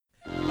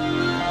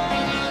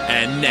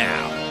And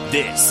now,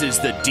 this is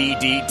the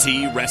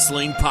DDT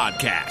Wrestling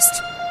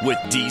Podcast with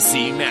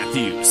DC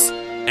Matthews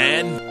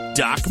and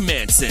Doc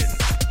Manson.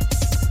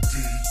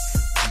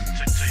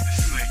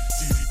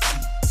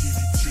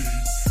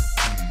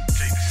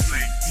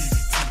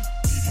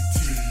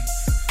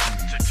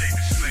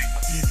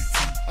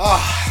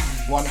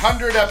 Ah,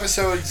 100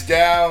 episodes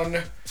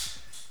down.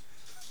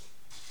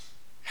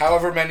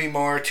 However many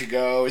more to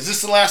go. Is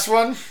this the last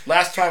one?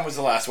 Last time was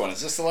the last one.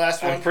 Is this the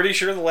last one? I'm pretty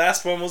sure the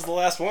last one was the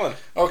last one.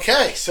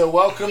 Okay, so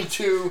welcome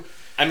to...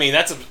 I mean,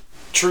 that's a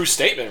true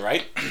statement,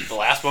 right? The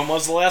last one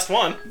was the last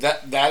one.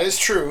 That is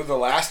true. The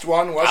last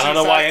one was. I don't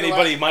know why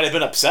anybody might have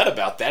been upset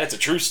about that. It's a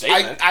true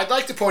statement. I'd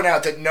like to point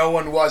out that no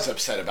one was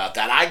upset about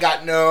that. I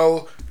got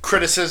no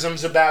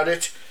criticisms about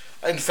it.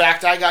 In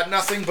fact, I got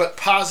nothing but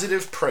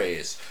positive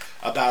praise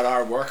about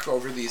our work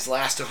over these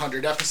last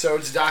 100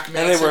 episodes, Doc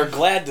Manson. And they were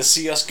glad to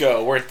see us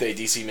go, weren't they,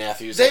 DC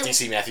Matthews?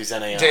 DC Matthews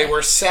NAI. They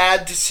were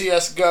sad to see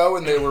us go,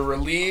 and they were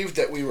relieved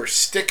that we were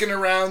sticking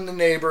around the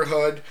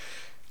neighborhood,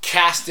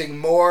 casting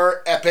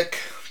more epic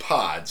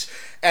pods.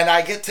 And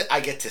I get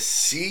to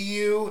see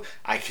you.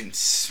 I can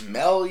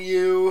smell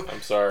you.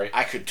 I'm sorry.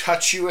 I could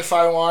touch you if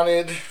I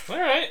wanted. All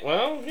right.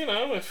 Well, you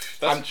know, if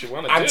that's what you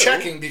want to do. I'm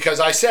checking because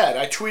I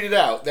tweeted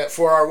out that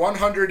for our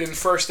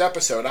 101st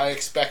episode, I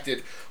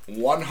expected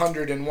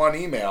 101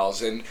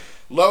 emails. And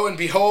lo and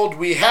behold,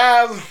 we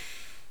have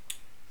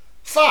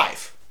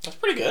 5. That's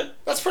pretty good.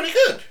 That's pretty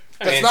good.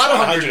 I mean,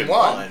 not it's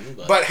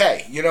 101. But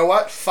hey, you know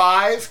what?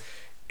 5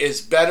 is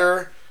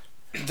better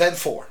than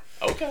 4.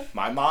 Okay.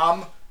 My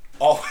mom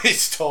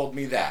always told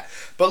me that.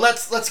 But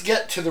let's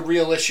get to the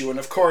real issue. And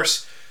of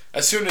course,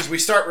 as soon as we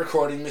start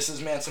recording,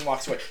 Mrs. Manson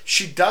walks away.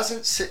 She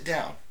doesn't sit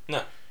down.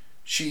 No.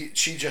 She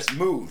just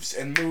moves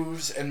and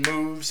moves and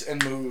moves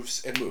and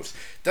moves and moves.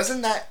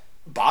 Doesn't that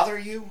bother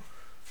you?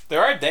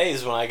 There are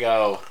days when I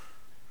go,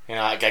 you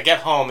know, I get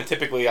home and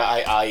typically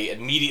I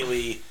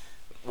immediately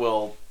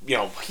will, you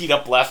know, heat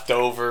up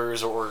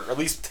leftovers or at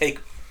least take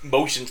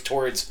motions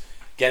towards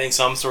getting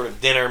some sort of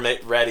dinner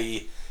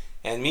ready.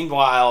 And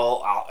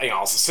meanwhile,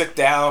 I'll sit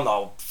down,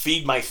 I'll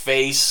feed my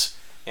face,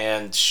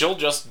 and she'll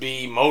just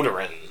be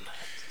motoring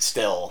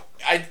still.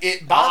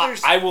 It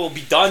bothers... I will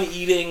be done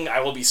eating, I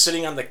will be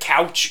sitting on the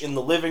couch in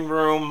the living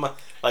room,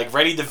 like,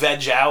 ready to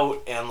veg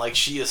out, and, like,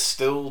 she is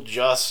still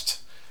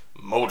just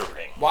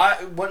motoring. Why?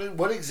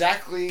 What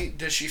exactly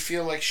does she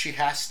feel like she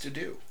has to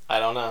do? I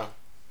don't know.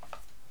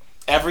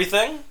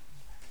 Everything?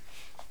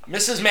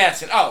 Mrs.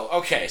 Manson. Oh,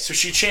 okay. So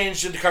she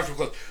changed into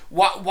comfortable clothes.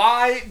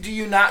 Why do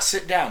you not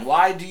sit down?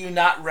 Why do you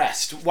not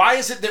rest? Why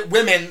is it that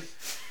women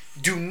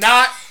do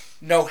not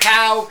know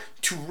how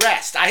to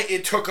rest?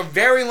 It took a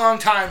very long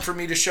time for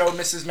me to show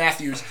Mrs.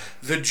 Matthews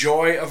the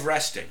joy of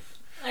resting.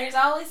 There's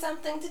always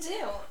something to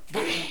do.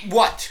 But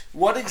what?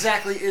 What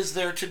exactly is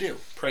there to do?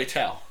 Pray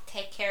tell.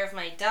 Take care of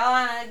my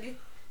dog,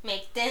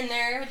 make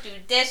dinner, do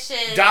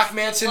dishes, Doc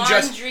Manson do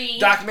laundry.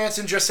 Doc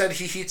Manson just said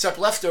he heats up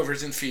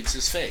leftovers and feeds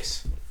his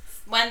face.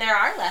 When there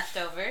are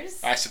leftovers.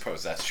 I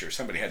suppose that's true.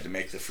 Somebody had to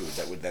make the food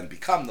that would then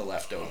become the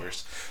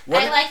leftovers.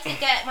 When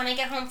I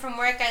get home from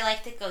work, I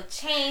like to go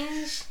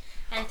change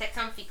into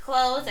comfy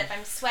clothes. If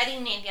I'm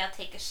sweating, maybe I'll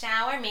take a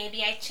shower.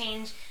 Maybe I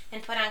change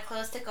and put on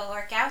clothes to go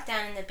work out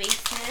down in the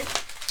basement.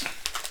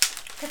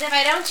 Because if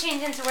I don't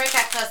change into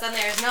workout clothes, then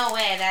there's no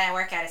way that a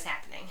workout is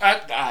happening.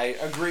 I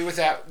agree with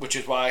that, which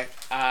is why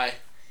I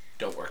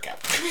don't work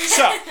out.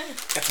 So,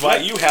 that's why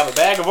you have a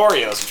bag of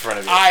Oreos in front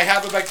of you. I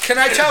have a bag. Can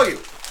I tell you?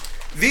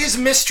 These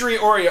mystery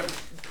Oreos...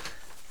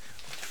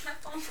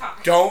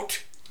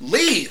 Don't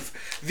leave!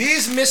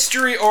 These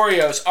mystery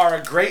Oreos are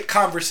a great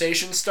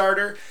conversation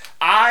starter.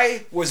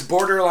 I was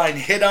borderline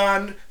hit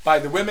on by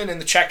the women in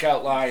the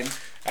checkout line.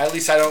 At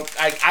least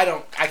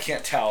I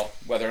can't tell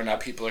whether or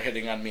not people are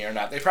hitting on me or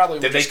not. They probably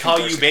Did they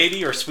call you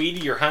baby or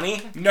sweetie or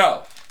honey?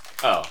 No.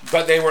 Oh.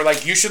 But they were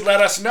like, you should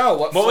let us know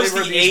what was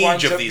flavor the these age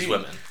ones of these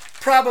women?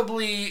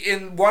 Probably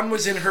one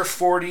was in her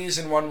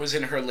 40s and one was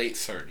in her late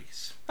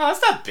 30s. Oh,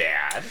 that's not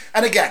bad.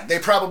 And again, they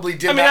probably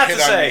did not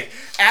hit on me.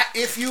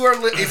 If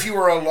you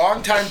are a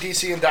longtime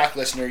DC and Doc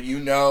listener, you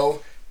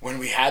know when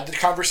we had the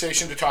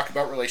conversation to talk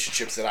about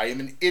relationships that I am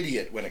an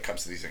idiot when it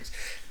comes to these things.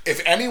 If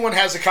anyone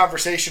has a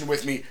conversation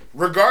with me,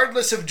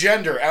 regardless of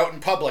gender, out in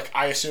public,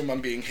 I assume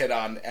I'm being hit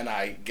on and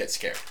I get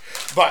scared.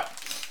 But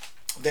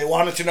they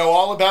wanted to know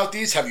all about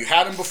these. Have you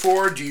had them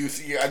before?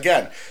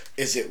 Again,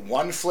 is it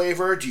one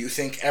flavor? Do you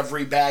think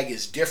every bag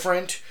is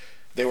different?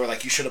 They were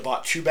like, you should have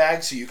bought 2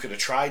 bags so you could have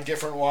tried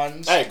different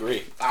ones. I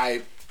agree.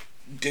 I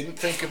didn't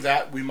think of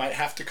that. We might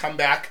have to come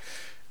back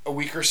a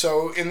week or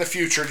so in the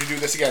future to do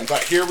this again.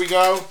 But here we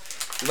go.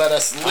 Let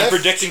us lift. I'm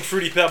predicting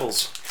Fruity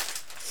Pebbles.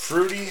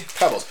 Fruity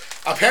Pebbles.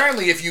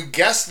 Apparently, if you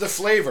guess the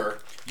flavor,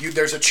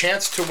 there's a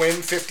chance to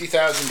win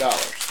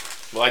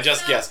 $50,000. Well, I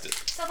just guessed it.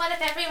 So what if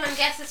everyone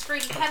guesses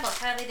Fruity Pebbles?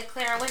 How do they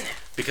declare a winner?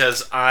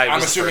 Because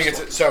I'm assuming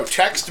it's... So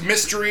text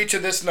mystery to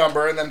this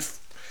number and then...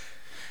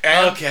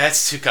 okay,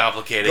 that's too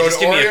complicated. Go Just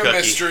to give me a Oreo cookie.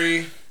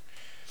 Mystery.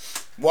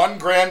 One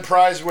grand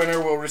prize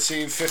winner will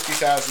receive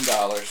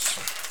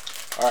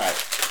 $50,000. All right,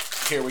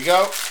 here we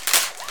go.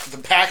 The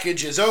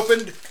package is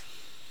opened.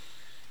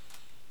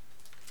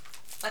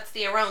 What's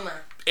the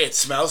aroma? It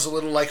smells a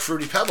little like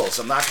Fruity Pebbles,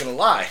 I'm not going to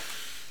lie.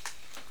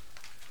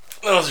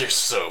 Those are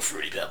so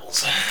Fruity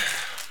Pebbles.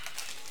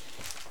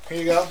 Here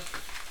you go.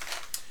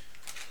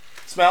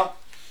 Smell.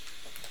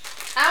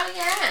 Oh,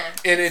 yeah.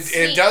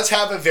 It does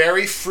have a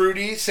very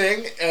fruity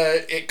thing.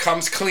 It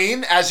comes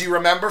clean, as you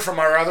remember from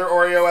our other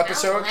Oreo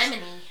episode.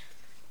 Lemony.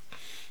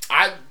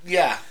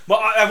 Yeah. Well,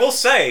 I will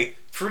say,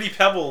 Fruity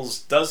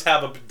Pebbles does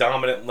have a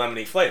dominant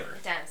lemony flavor.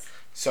 It does.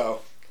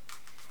 So,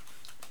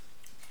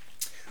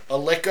 a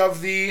lick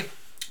of the...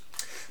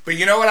 But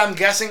you know what I'm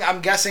guessing?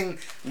 I'm guessing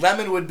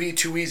lemon would be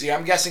too easy.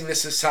 I'm guessing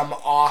this is some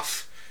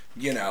off,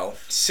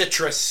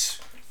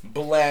 citrus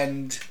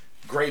blend,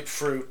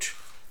 grapefruit.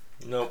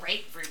 Nope.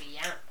 Grapefruity,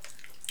 yeah.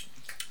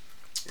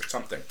 Or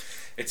something.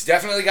 It's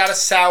definitely got a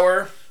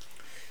sour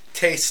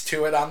taste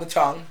to it on the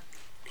tongue.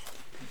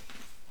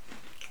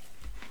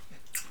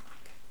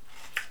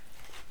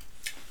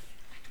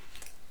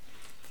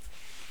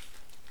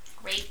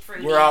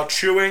 Grapefruity. We're all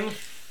chewing.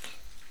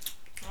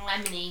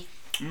 Lemony.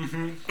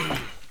 Mm-hmm.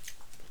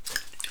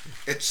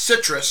 It's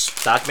citrus.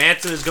 Doc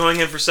Manson is going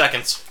in for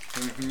seconds.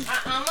 Mm-hmm.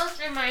 It almost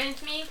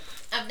reminds me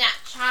of that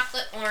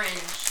chocolate orange.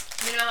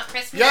 You know, at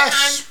Christmas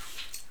Yes.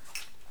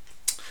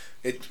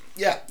 time.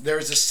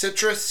 There's a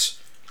citrus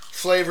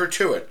flavor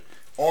to it.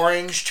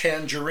 Orange,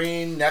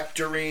 tangerine,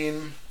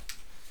 nectarine.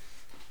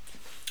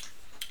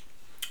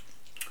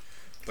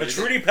 But It's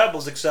Fruity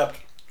Pebbles, except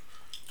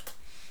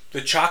the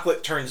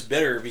chocolate turns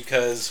bitter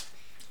because...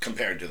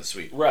 compared to the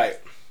sweet. Right.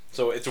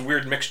 So it's a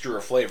weird mixture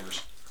of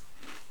flavors.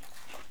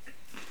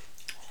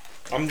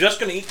 I'm just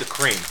going to eat the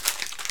cream.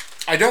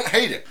 I don't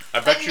hate it. I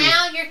bet But you...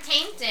 now you're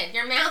tainted.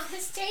 Your mouth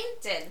is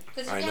tainted.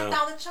 Because I you know. have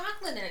all the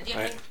chocolate in it. Do you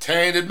have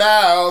Tainted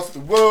mouth.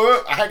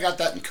 Whoa. I got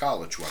that in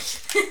college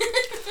once.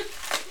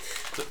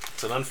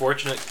 It's an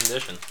unfortunate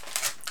condition.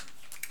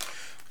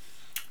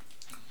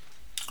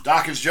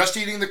 Doc is just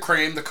eating the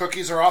cream. The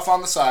cookies are off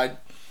on the side.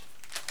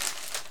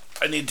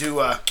 I need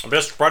to... I'm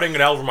just spreading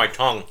it out over my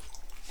tongue.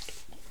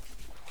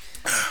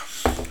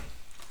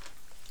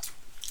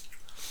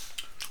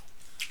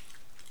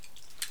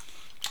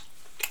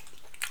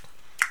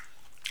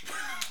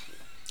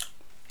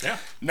 Yeah.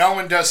 No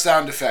one does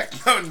sound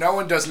effect. No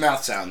one does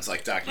mouth sounds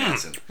like Doc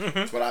Manson.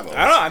 That's what I've always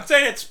I don't know. I'm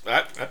saying it's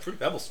Fruity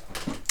Pebbles.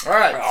 All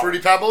right, Fruity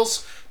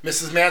Pebbles.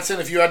 Mrs. Manson,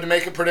 if you had to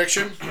make a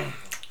prediction.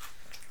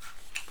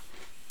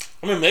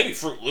 I mean, maybe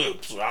Fruit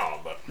Loops. I don't know,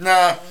 but...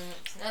 Nah.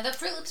 No, the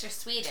Fruit Loops are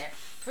sweeter.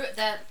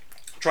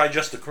 Try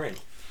just the cream.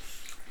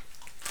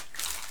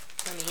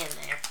 Let me in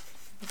there.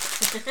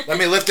 Let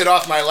me lift it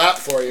off my lap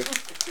for you.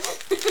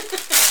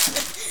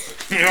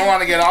 You don't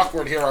want to get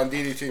awkward here on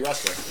DDT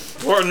Wrestling.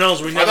 Lord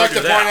knows we never I'd like do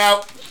to that. point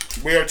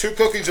out, we are 2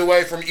 cookies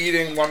away from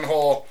eating one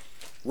whole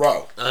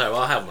row. All right, well,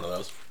 I'll have one of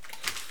those.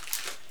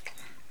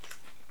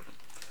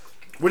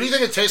 What do you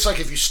think it tastes like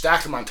if you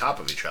stack them on top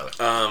of each other?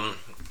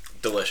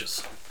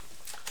 Delicious.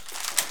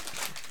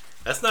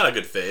 That's not a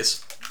good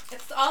face.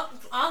 It's all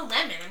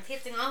lemon. I'm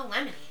tasting all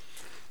lemony.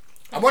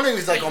 I'm wondering if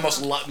it's like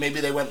almost, maybe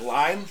they went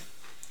lime?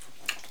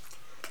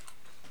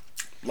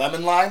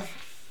 Lemon lime?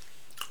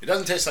 It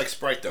doesn't taste like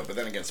Sprite though, but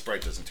then again,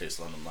 Sprite doesn't taste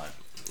lemon lime.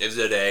 Is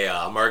it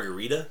a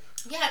margarita?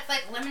 Yeah, it's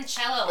like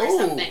limoncello or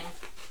something.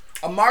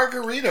 A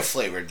margarita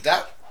flavored.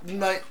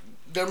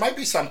 There might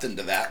be something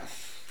to that.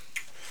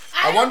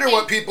 I wonder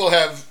what people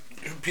have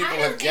guessed. I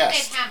don't think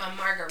they'd have a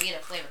margarita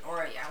flavored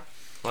Oreo.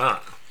 Wow.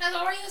 Because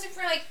Oreos are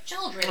for like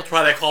children. That's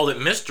why they called it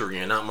mystery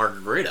and not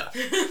margarita.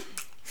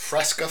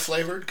 Fresca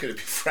flavored? Could it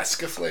be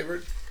Fresca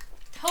flavored?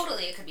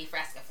 Totally, it could be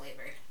Fresca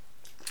flavored.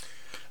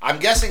 I'm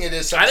guessing it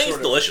is some I think sort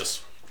it's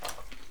delicious.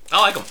 I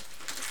like them.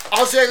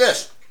 I'll say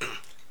this.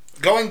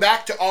 Going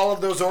back to all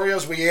of those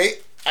Oreos we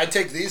ate, I'd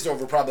take these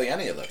over probably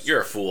any of those.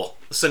 You're a fool.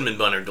 The cinnamon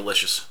bun are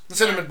delicious. The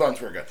cinnamon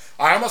buns were good.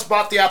 I almost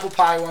bought the apple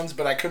pie ones,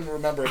 but I couldn't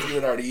remember if you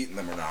had already eaten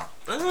them or not.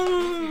 I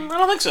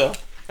don't think so.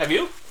 Have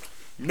you?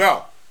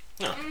 No.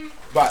 No.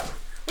 But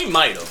We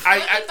might have. What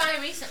did we buy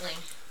recently?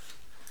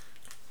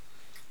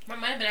 It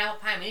might have been apple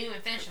pie. We didn't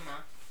even finish them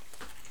all.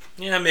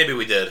 Yeah, maybe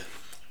we did.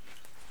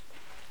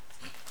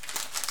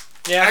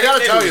 Yeah, I gotta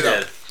maybe tell we you though,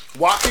 did.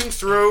 walking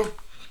through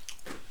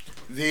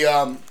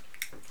the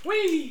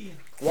Whee!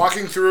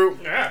 walking through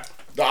Yeah.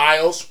 the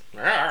aisles,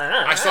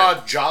 I I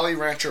saw Jolly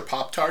Rancher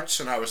Pop-Tarts,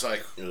 and I was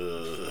like,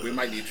 we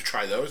might need to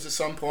try those at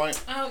some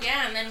point. Oh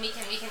yeah, and then we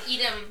can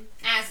eat them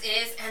as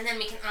is, and then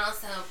we can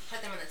also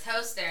put them in the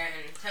toaster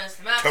and toast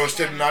them up.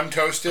 Toasted and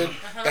untoasted.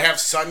 Uh-huh. They have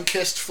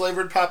Sun-Kissed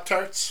flavored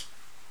Pop-Tarts.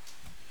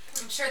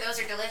 I'm sure those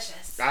are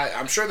delicious.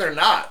 I'm sure they're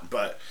not,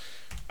 but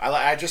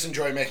I just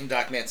enjoy making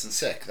Doc Manson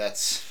sick.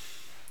 That's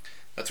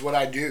what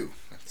I do.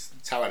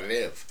 That's how I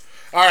live.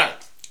 All right.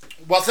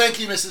 Well, thank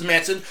you, Mrs.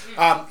 Manson.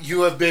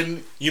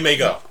 You may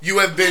go. You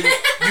have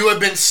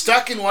been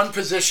stuck in one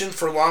position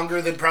for longer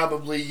than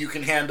probably you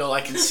can handle. I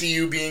can see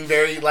you being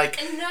very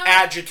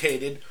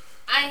agitated.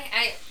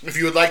 If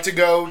you would like to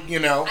go,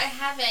 I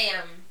have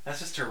That's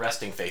just her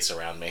resting face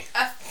around me.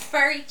 a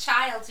furry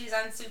child who's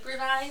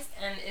unsupervised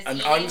and is an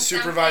eating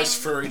unsupervised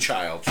something. furry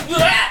child.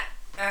 Yeah.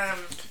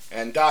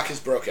 and Doc has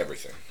broke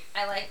everything.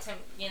 I like to,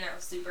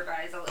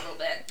 supervise a little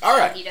bit. All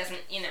right. So he doesn't,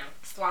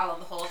 swallow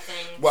the whole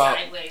thing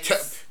sideways.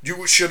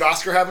 Should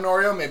Oscar have an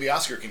Oreo? Maybe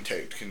Oscar can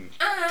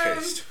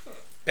taste.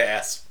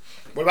 Pass.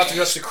 What about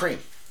just the cream?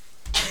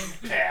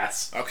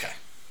 Pass. Okay.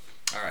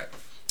 All right.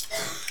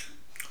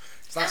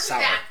 It's not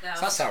sour.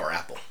 It's not sour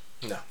apple.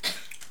 No.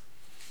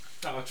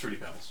 Not like Fruity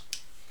Pebbles.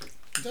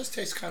 It does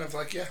taste kind of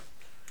like, yeah.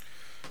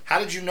 How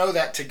did you know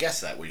that to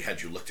guess that?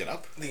 Had you looked it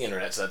up? The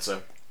internet said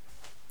so.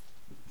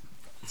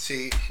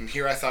 See, from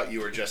here I thought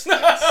you were just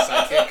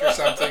psychic or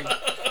something.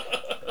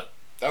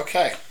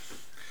 Okay.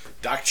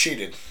 Doc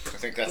cheated. I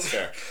think that's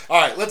fair.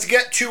 All right, let's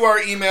get to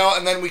our email,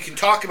 and then we can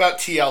talk about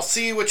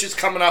TLC, which is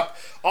coming up.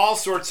 All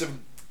sorts of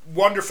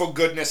wonderful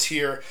goodness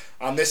here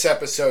on this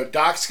episode.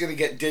 Doc's going to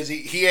get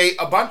dizzy. He ate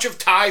a bunch of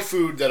Thai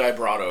food that I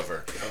brought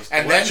over.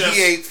 And then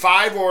he ate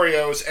 5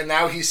 Oreos, and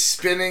now he's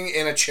spinning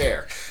in a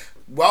chair.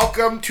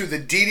 Welcome to the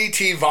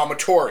DDT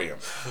Vomitorium.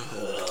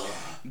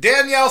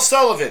 Danielle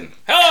Sullivan.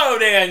 Hello,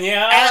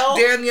 Danielle. At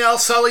Danielle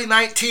Sully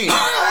 19.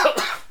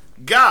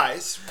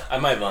 Guys. I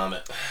might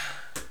vomit.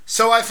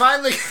 So I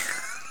finally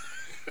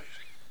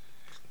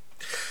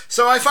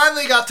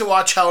got to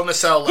watch Hell in a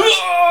Cell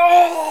last.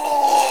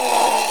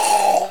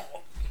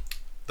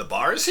 The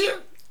bar is here?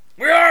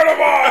 We are the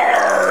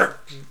bar!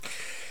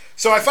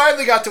 So I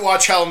finally got to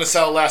watch Hell in a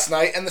Cell last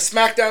night and the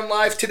SmackDown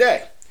Live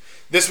today.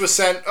 This was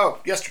sent,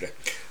 yesterday.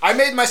 I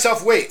made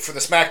myself wait for the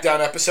SmackDown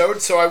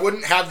episode so I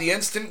wouldn't have the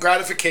instant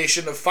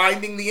gratification of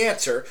finding the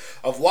answer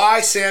of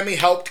why Sammy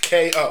helped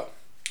KO,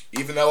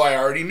 even though I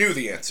already knew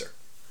the answer.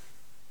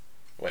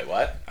 Wait,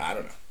 what? I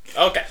don't know.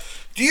 Okay.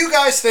 Do you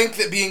guys think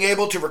that being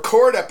able to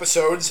record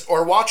episodes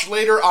or watch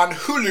later on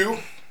Hulu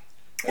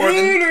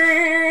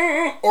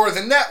or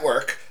the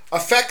network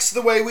affects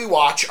the way we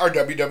watch our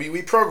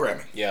WWE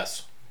programming?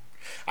 Yes.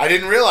 I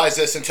didn't realize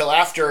this until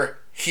after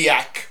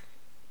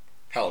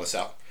Hell in a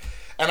Cell.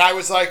 And I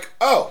was like,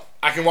 oh,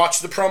 I can watch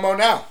the promo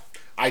now.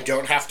 I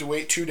don't have to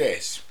wait 2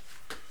 days.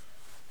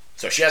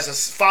 So she has a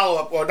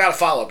follow-up, well, not a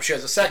follow-up, she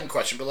has a second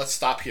question, but let's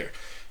stop here.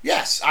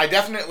 Yes, I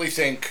definitely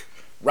think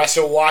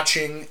wrestle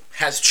watching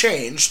has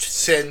changed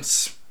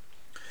since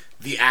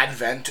the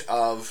advent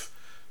of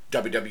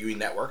WWE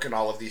Network and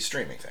all of these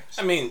streaming things.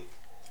 I mean,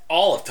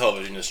 all of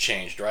television has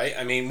changed, right?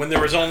 I mean, when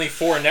there was only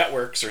 4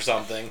 networks or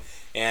something,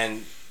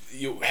 and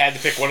you had to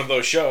pick one of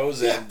those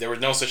shows, and there was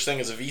no such thing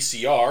as a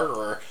VCR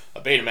or a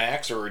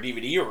Betamax or a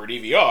DVD or a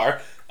DVR,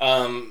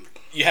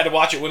 you had to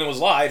watch it when it was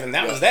live, and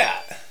that was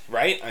that,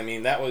 right? I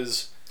mean, that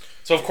was...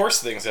 So, of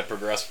course, things have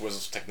progressed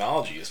as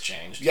technology has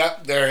changed.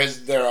 Yep, there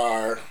have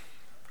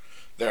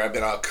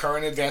been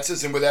current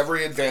advances, and with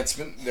every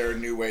advancement, there are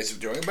new ways of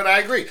doing it. But I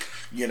agree.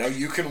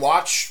 You can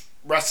watch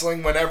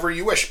wrestling whenever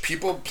you wish.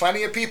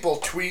 Plenty of people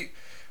tweet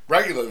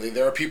regularly.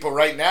 There are people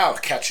right now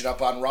catching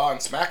up on Raw and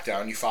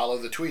SmackDown. You follow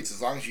the tweets.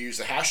 As long as you use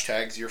the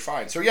hashtags, you're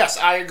fine. So, yes,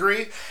 I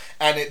agree,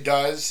 and it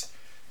does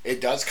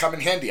come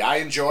in handy. I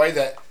enjoy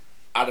that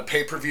out of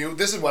pay-per-view.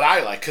 This is what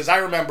I like, because I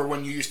remember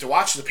when you used to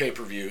watch the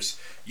pay-per-views,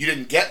 you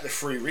didn't get the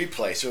free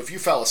replay. So if you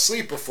fell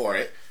asleep before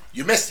it,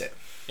 you missed it.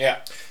 Yeah.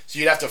 So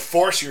you'd have to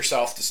force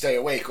yourself to stay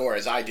awake, or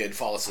as I did,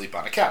 fall asleep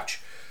on a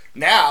couch.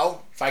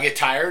 Now, if I get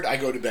tired, I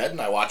go to bed and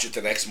I watch it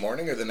the next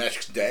morning or the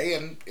next day,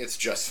 and it's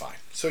just fine.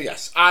 So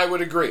yes, I would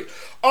agree.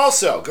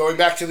 Also, going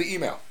back to the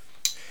email,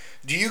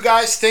 do you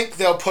guys think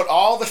they'll put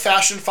all the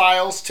Fashion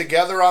Files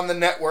together on the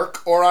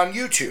network or on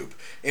YouTube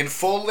in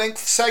full-length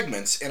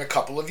segments in a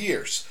couple of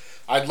years?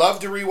 I'd love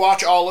to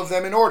rewatch all of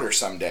them in order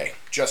someday.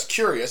 Just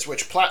curious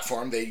which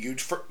platform they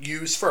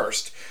use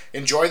first.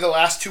 Enjoy the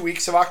last 2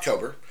 weeks of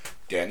October.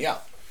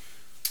 Danielle.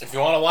 If you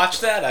want to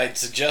watch that, I'd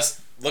suggest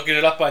looking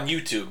it up on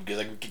YouTube, because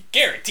I can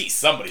guarantee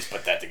somebody's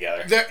put that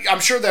together. I'm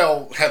sure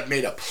they'll have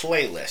made a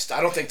playlist. I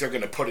don't think they're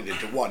going to put it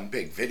into one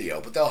big video,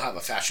 but they'll have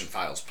a Fashion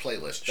Files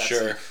playlist.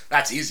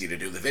 That's easy to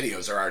do. The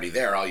videos are already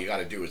there. All you got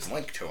to do is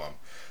link to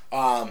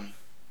them.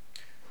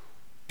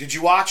 Did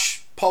you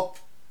watch Pulp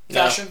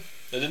Fashion? No.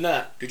 I did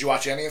not. Did you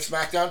watch any of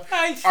SmackDown?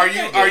 Are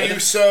you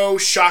so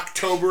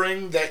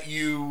Shocktobering that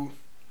you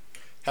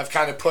have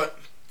kind of put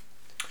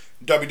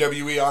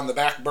WWE on the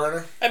back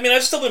burner? I mean,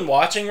 I've still been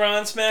watching Raw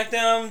and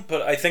SmackDown,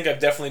 but I think I've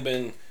definitely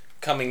been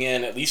coming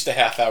in at least a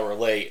half hour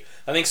late.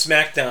 I think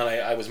SmackDown,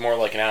 I was more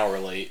like an hour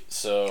late,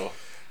 so...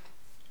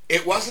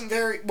 It wasn't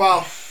very...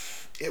 Well,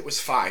 it was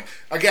fine.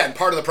 Again,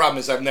 part of the problem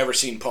is I've never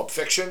seen Pulp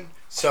Fiction,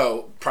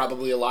 so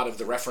probably a lot of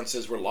the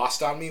references were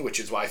lost on me,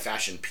 which is why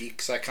Fashion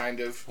Peaks I kind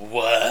of...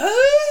 What?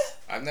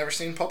 I've never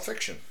seen Pulp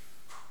Fiction.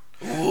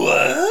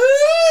 What?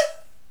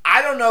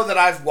 I don't know that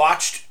I've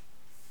watched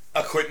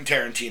a Quentin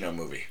Tarantino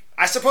movie.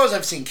 I suppose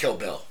I've seen Kill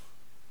Bill.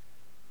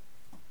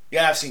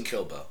 Yeah, I've seen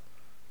Kill Bill.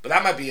 But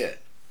that might be it.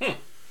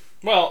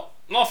 Well,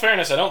 in all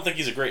fairness, I don't think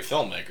he's a great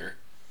filmmaker.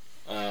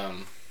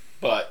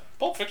 But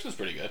Pulp Fiction's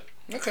pretty good.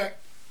 Okay.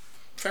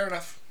 Fair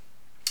enough.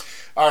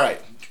 All right.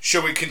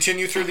 Should we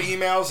continue through the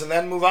emails and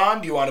then move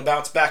on? Do you want to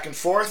bounce back and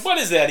forth? What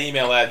is that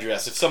email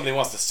address if somebody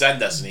wants to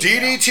send us an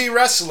email?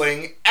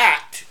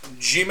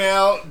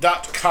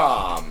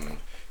 DDTWrestling@gmail.com.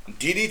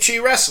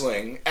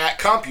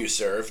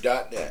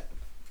 DDTWrestling@CompuServe.net.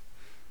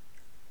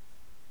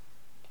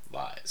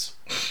 wise.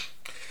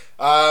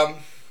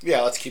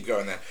 Yeah, let's keep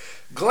going then.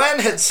 Glenn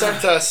had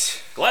sent us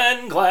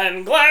Glenn.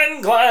 something.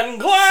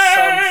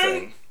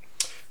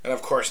 And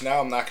of course,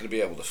 now I'm not going to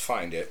be able to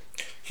find it.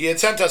 He had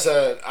sent us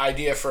an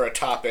idea for a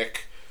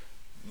topic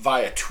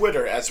via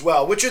Twitter as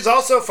well, which is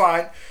also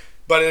fine.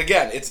 But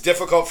again, it's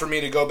difficult for me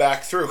to go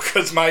back through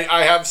because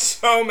I have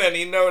so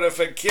many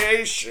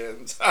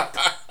notifications. Oh,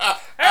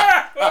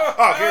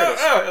 here it is.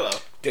 Oh, hello.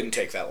 Didn't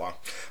take that long.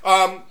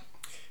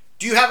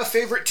 Do you have a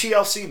favorite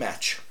TLC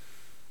match?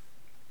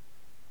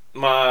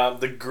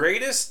 The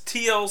greatest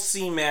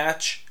TLC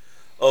match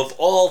of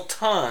all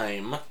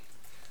time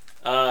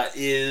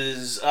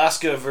is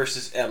Asuka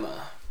versus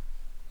Emma.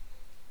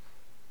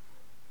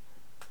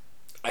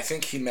 I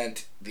think he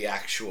meant the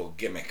actual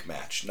gimmick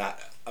match, not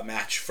a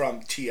match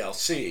from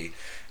TLC.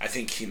 I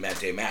think he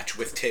meant a match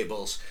with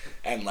tables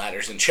and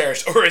ladders and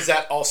chairs. Or is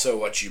that also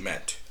what you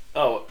meant?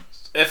 Oh,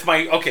 if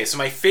my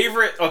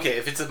favorite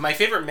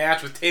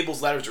match with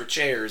tables, ladders, or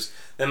chairs,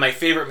 then my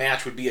favorite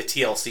match would be a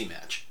TLC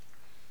match.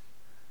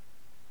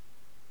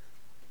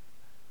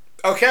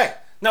 Okay.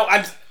 No,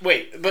 I'm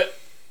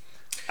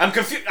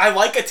confused. I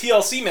like a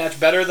TLC match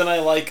better than I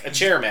like a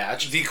chair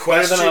match.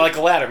 Better than I like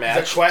a ladder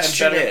match. The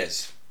question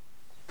is,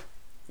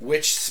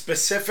 which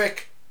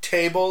specific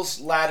tables,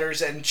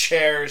 ladders, and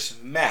chairs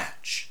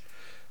match?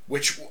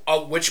 Which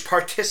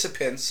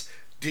participants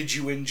did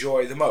you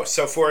enjoy the most?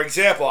 So, for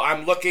example,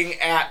 I'm looking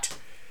at,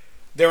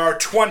 there are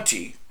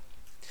 20,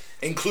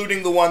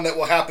 including the one that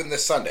will happen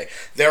this Sunday.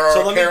 There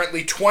are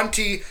apparently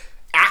 20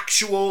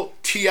 actual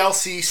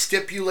TLC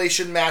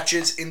stipulation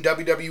matches in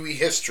WWE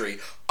history.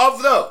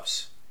 Of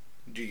those,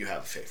 do you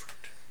have a favorite?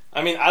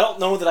 I mean, I don't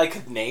know that I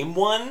could name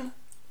one,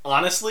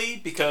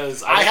 honestly,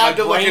 because my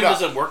brain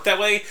doesn't work that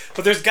way.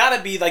 But there's got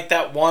to be like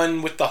that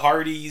one with the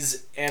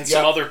Hardys and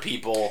some other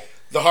people.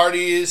 The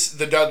Hardys,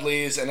 the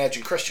Dudleys, and Edge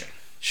and Christian.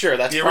 Sure,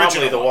 that's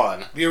probably the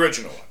one. The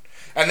original one.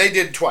 And they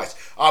did twice.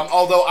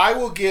 Although I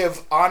will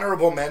give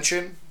honorable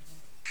mention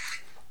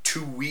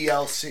to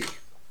WeLC.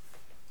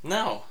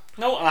 No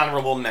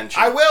honorable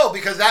mention. I will,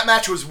 because that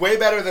match was way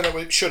better than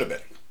it should have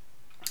been.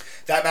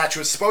 That match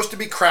was supposed to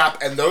be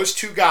crap, and those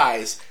two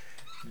guys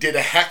did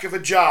a heck of a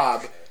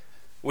job.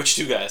 Which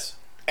two guys?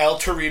 El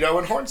Torito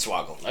and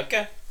Hornswoggle.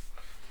 Okay.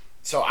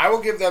 So I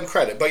will give them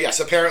credit. But yes,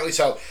 apparently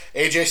so.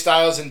 AJ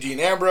Styles and Dean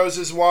Ambrose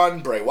is one.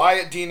 Bray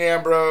Wyatt, Dean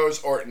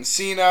Ambrose. Orton,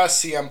 Cena.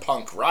 CM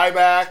Punk,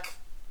 Ryback.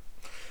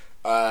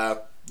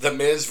 The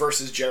Miz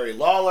versus Jerry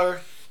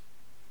Lawler.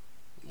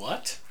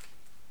 What?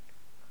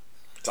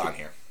 It's on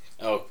here.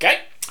 Okay.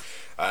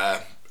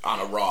 On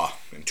a Raw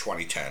in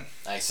 2010.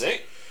 I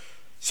see.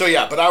 So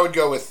yeah, but I would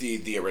go with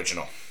the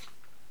original.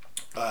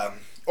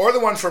 Or the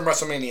one from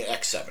WrestleMania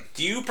X7.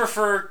 Do you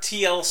prefer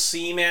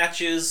TLC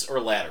matches or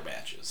ladder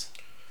matches?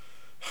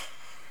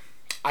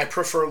 I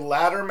prefer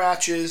ladder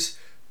matches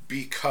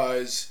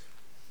because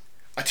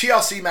a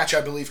TLC match,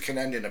 I believe, can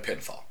end in a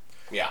pinfall.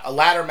 Yeah. A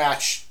ladder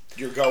match,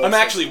 you're going. I'm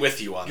actually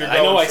with you on that.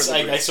 I know I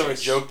sort of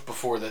joked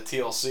before that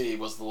TLC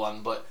was the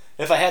one, but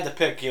if I had to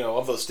pick,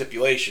 of those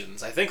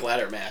stipulations, I think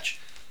ladder match,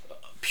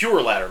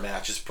 pure ladder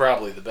match, is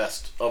probably the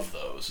best of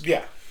those.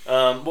 Yeah.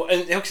 So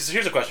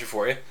here's a question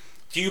for you: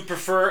 do you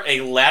prefer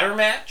a ladder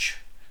match,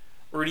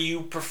 or do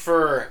you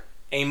prefer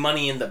a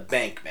Money in the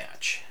Bank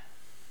match?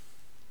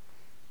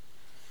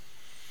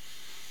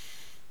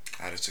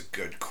 That is a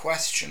good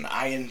question.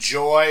 I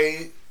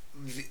enjoy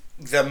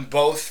them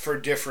both for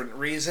different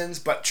reasons,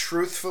 but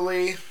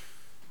truthfully,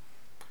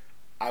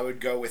 I would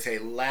go with a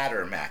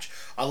ladder match.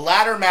 A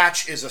ladder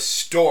match is a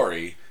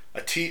story.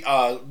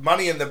 A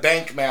Money in the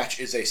Bank match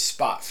is a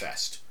spot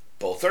fest.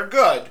 Both are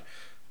good,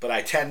 but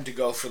I tend to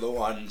go for the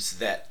ones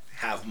that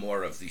have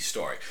more of the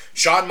story.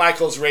 Shawn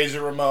Michaels,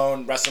 Razor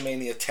Ramon,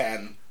 WrestleMania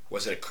 10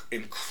 was an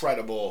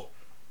incredible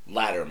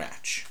ladder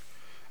match.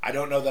 I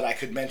don't know that I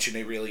could mention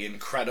a really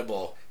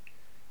incredible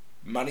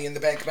Money in the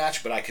Bank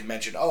match, but I could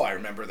mention, I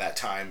remember that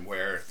time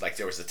where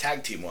there was the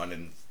tag team one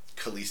and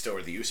Kalisto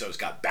or the Usos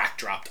got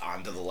backdropped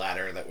onto the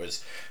ladder that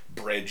was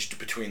bridged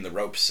between the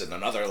ropes and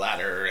another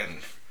ladder.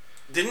 And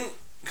didn't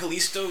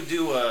Kalisto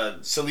do a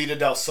Salida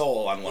del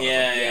Sol on one of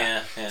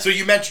them? Yeah. So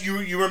you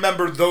mentioned you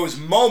remember those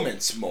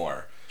moments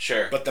more.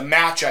 Sure. But the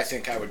match, I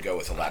think I would go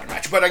with a ladder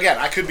match. But again,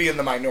 I could be in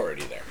the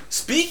minority there.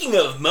 Speaking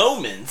of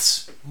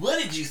moments, what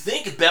did you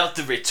think about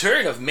the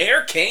return of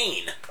Mayor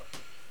Kane?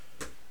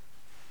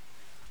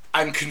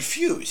 I'm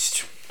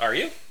confused. Are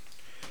you?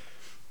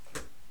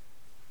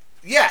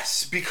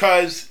 Yes,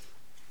 because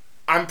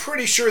I'm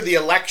pretty sure the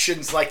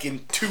election's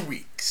in 2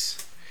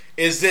 weeks.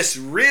 Is this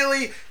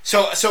really...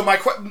 So my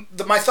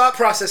thought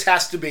process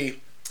has to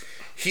be,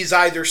 he's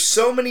either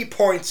so many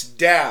points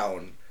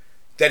down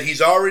that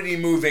he's already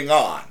moving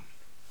on.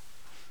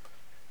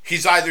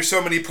 He's either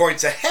so many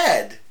points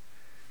ahead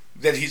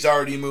that he's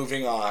already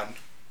moving on.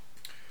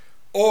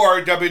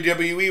 Or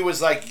WWE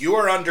was like,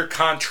 you're under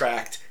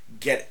contract,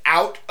 get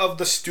out of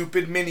the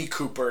stupid Mini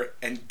Cooper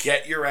and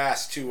get your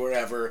ass to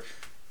wherever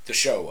the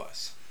show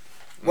was.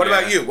 What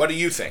about you? What do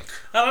you think?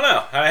 I don't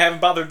know. I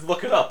haven't bothered to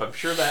look it up. I'm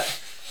sure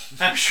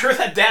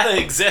that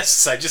data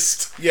exists. I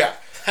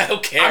I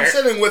don't care. I'm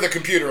sitting with a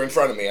computer in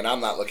front of me, and I'm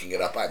not looking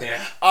it up either.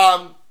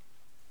 Yeah.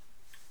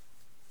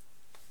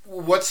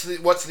 What's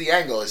the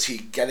angle? Is he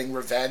getting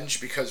revenge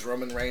because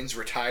Roman Reigns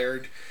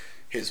retired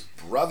his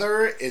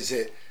brother? Is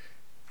it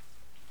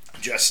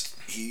just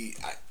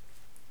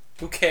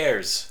who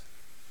cares?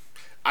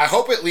 I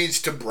hope it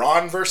leads to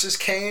Braun versus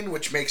Kane,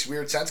 which makes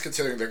weird sense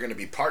considering they're going to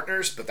be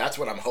partners, but that's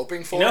what I'm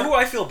hoping for. You know who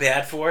I feel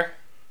bad for?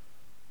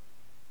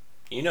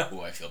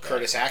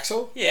 Curtis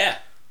Axel? Yeah.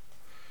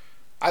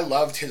 I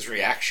loved his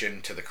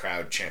reaction to the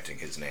crowd chanting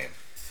his name.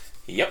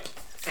 Yep.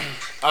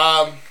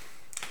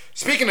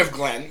 Speaking of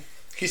Glenn,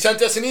 he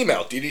sent us an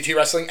email,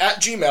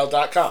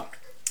 ddtwrestling@gmail.com.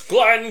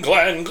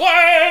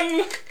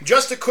 Glenn!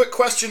 Just a quick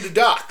question to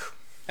Doc.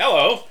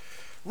 Hello.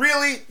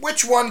 Really,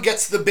 which one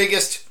gets the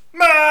biggest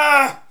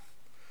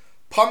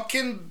Pump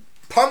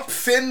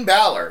Finn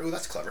Balor? Ooh,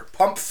 that's clever.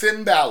 Pump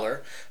Finn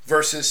Balor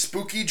versus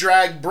Spooky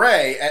Drag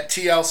Bray at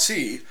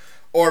TLC,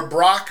 or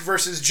Brock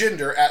versus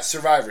Jinder at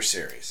Survivor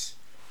Series?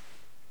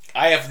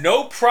 I have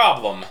no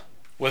problem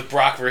with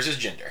Brock versus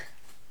Jinder.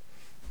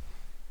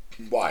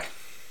 Why?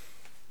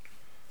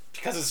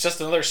 Because it's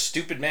just another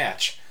stupid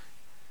match.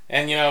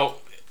 And,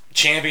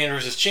 champion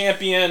versus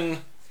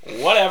champion,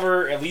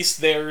 whatever, at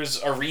least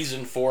there's a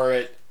reason for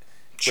it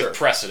with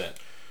precedent.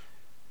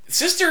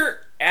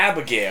 Sister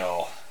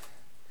Abigail,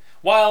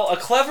 while a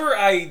clever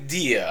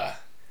idea,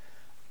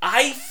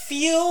 I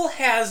feel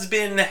has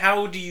been,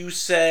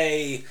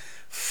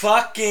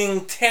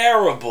 fucking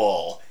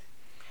terrible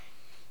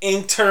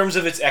in terms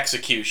of its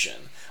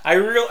execution.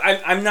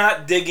 I'm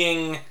not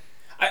digging.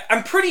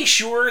 I'm pretty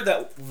sure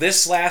that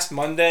this last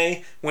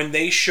Monday, when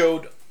they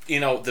showed,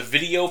 the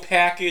video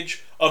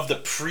package of the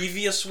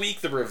previous week,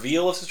 the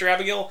reveal of Sister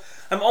Abigail,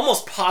 I'm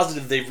almost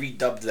positive they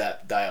redubbed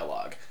that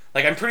dialogue.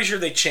 I'm pretty sure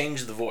they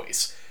changed the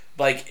voice.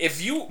 They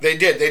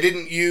did. They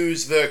didn't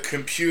use the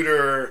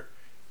computer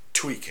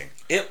tweaking.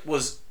 It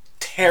was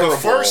terrible. The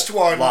first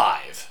one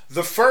live.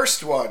 The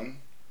first one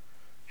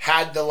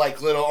had the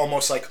little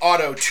almost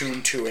auto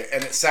tune to it,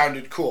 and it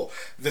sounded cool.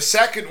 The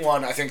second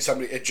one, I think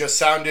it just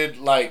sounded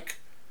like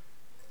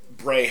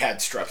Bray had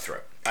strep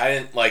throat. I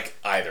didn't like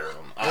either of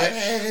them.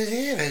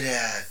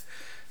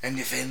 And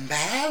Finn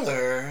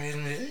Balor.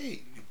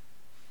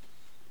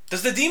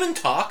 Does the demon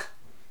talk?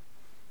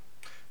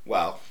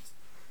 Well,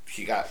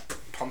 he got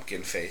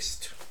pumpkin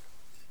faced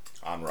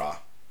on Raw.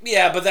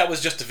 Yeah, but that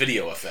was just a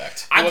video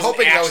effect. I'm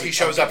hoping though he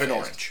shows up in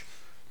orange,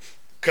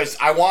 because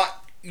I want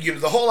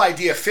the whole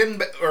idea.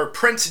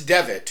 Prince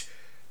Devitt,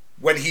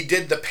 when he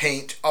did the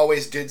paint,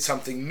 always did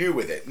something new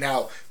with it.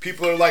 Now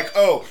people are like,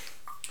 "Oh,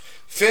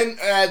 Finn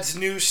adds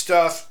new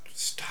stuff."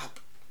 Stop.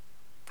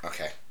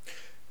 Okay,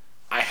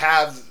 I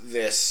have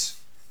this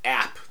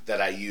app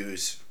that I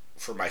use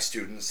for my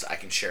students. I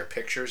can share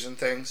pictures and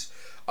things.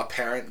 A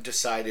parent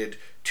decided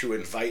to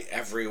invite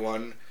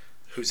everyone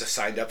who's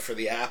signed up for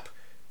the app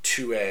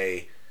to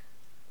a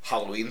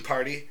Halloween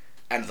party,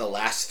 and the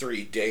last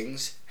 3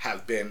 dings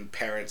have been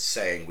parents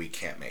saying we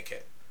can't make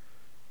it.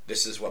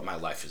 This is what my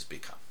life has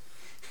become.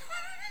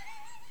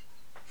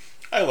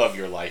 I love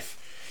your life.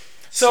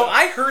 So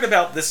I heard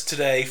about this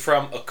today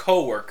from a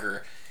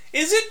coworker.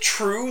 Is it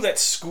true that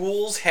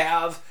schools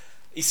have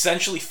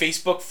essentially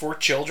Facebook for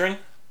children?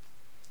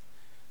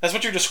 That's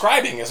what you're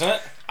describing, isn't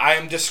it? I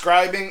am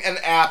describing an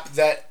app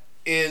that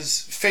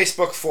is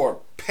Facebook for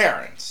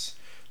parents,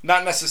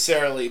 not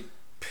necessarily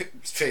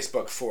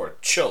Facebook for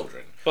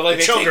children. But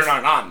the children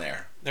aren't on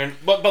there.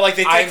 But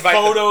they take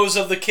photos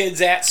of the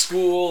kids at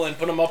school and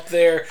put them up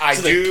there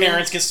so the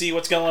parents can see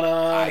what's going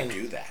on. I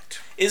do that.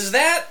 Is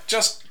that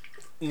just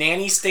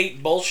nanny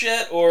state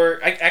bullshit, or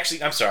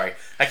I'm sorry,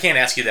 I can't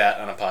ask you that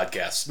on a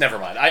podcast. Never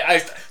mind.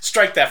 I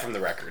strike that from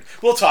the record.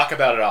 We'll talk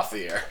about it off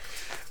the air.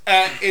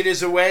 It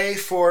is a way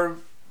for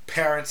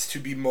parents to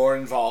be more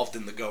involved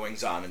in the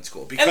goings on in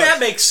school, and that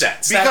makes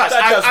sense. Because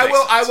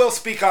I will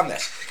speak on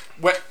this.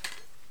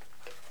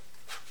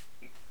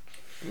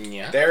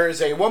 Yeah. There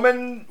is a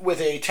woman with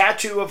a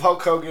tattoo of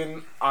Hulk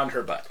Hogan on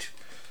her butt.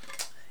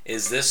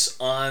 Is this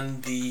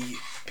on the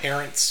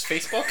parents'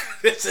 Facebook?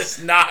 This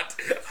is not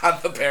on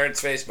the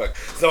parents' Facebook.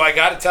 So I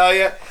got to tell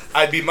you,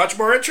 I'd be much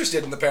more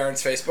interested in the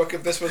parents' Facebook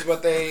if this was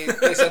what they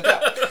sent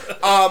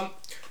out.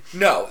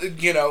 No,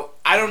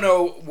 I don't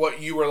know what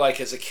you were like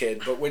as a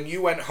kid, but when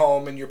you went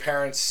home and your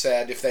parents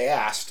said, if they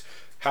asked,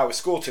 how was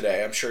school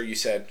today? I'm sure you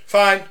said,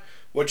 fine.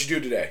 What'd you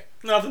do today?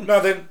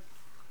 Nothing.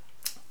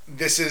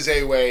 This is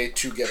a way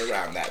to get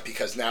around that,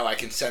 because now I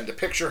can send a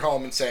picture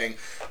home and saying,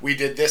 we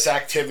did this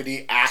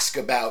activity, ask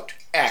about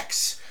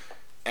X,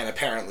 and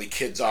apparently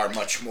kids are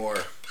much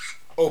more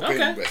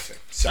open with it.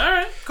 So all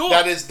right, cool.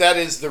 That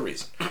is the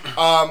reason.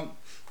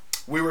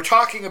 We were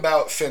talking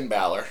about Finn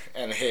Balor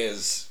and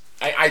his...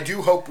 I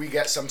do hope we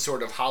get some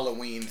sort of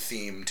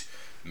Halloween-themed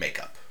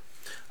makeup.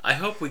 I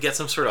hope we get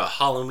some sort of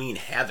Halloween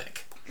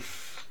Havoc.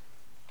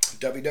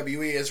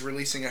 WWE is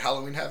releasing a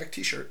Halloween Havoc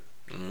t-shirt.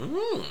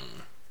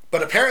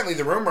 But apparently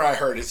the rumor I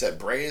heard is that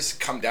Bray's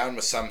come down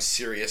with some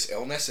serious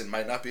illness and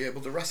might not be able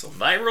to wrestle.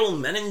 Viral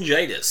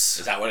meningitis.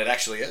 Is that what it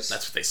actually is?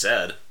 That's what they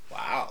said.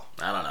 Wow.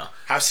 I don't know.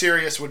 How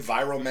serious would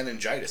viral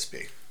meningitis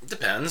be?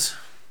 Depends.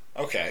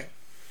 Okay.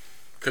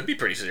 Could be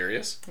pretty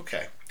serious.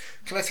 Okay.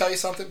 Can I tell you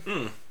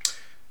something?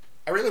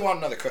 I really want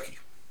another cookie.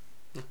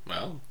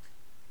 Well,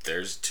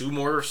 there's 2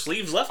 more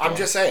sleeves left. I'm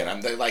just saying.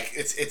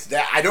 It's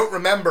that. I don't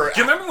remember.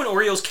 Do you remember when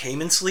Oreos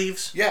came in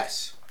sleeves?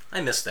 Yes.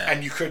 I missed that.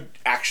 And you could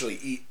actually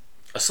eat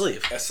a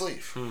sleeve. A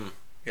sleeve.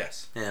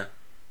 Yes. Yeah.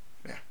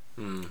 Yeah.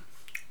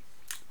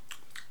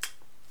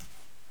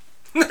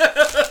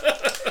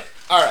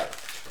 All right.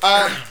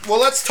 Well,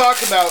 let's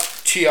talk about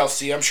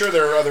TLC. I'm sure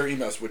there are other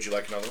emails. Would you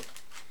like another one?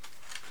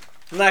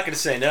 I'm not going to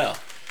say no.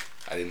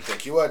 I didn't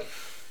think you would.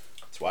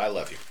 That's why I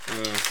love you.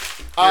 You're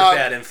a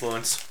bad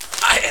influence.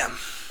 I am.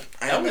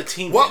 I'm a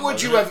team. What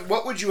would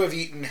you have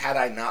eaten had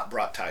I not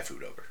brought Thai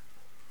food over?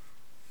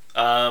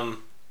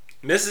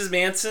 Mrs.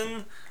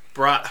 Manson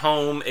brought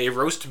home a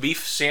roast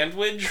beef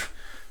sandwich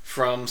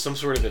from some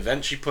sort of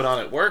event she put on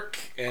at work,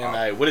 and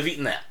I would have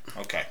eaten that.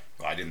 Okay.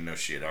 Well, I didn't know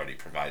she had already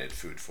provided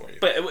food for you.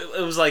 But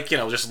it was like,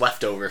 just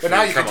leftover food. But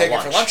now you can take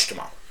lunch. it for lunch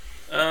tomorrow.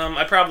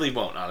 I probably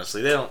won't,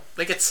 honestly.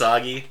 They get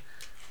soggy.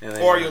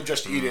 Or you'll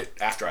just eat it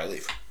after I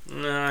leave.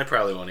 No, I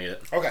probably won't eat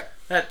it. Okay.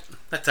 That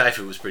Thai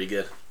food was pretty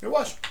good. It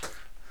was.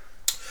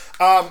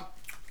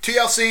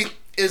 TLC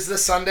is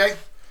this Sunday.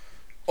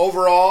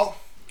 Overall,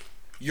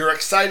 you're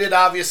excited,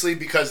 obviously,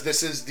 because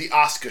this is the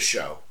Asuka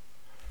show.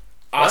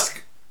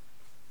 Asuka.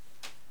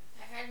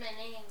 I heard my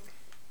name.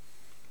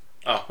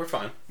 Oh, we're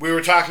fine. We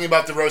were talking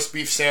about the roast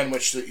beef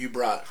sandwich that you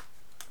brought.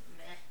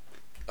 Meh.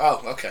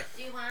 Oh, okay.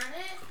 Do you want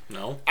it?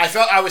 No. I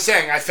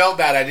felt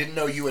bad. I didn't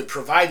know you had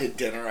provided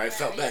dinner. I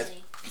felt bad.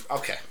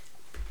 Okay.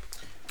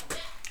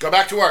 Go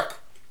back to work.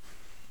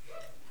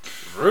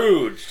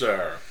 Rude,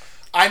 sir.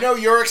 I know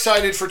you're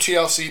excited for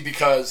TLC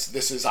because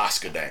this is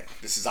Asuka Day.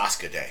 This is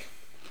Asuka Day.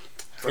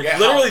 It's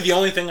literally the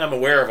only thing I'm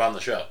aware of on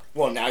the show.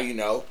 Well, now you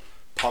know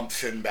Pump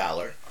Finn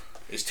Balor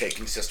is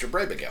taking Sister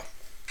Bray Abigail.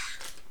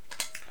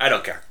 I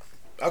don't care.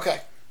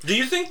 Okay. Do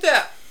you think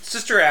that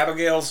Sister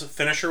Abigail's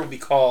finisher will be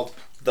called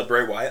the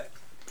Bray Wyatt?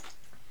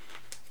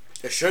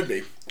 It should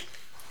be.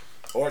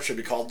 Or it should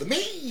be called the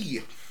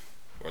Me.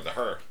 Or the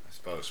Her, I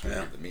suppose.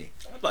 Would be the Me.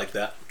 I'd like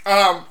that.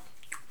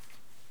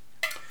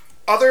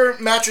 Other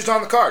matches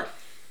on the card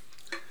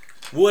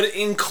would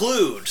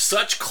include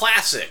such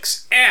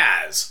classics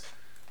as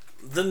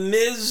The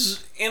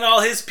Miz and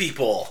all his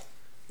people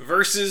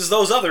versus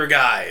those other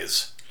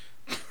guys.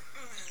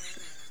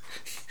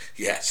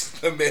 Yes,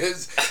 The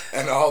Miz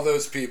and all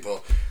those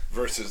people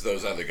versus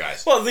those other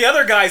guys. Well, the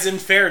other guys, in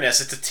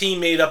fairness, it's a team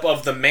made up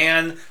of the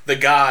man, the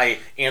guy,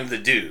 and the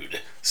dude.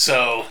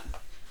 So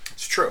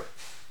it's true.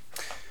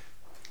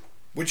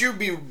 Would you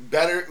be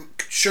better?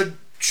 Should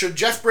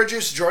Jeff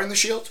Bridges join the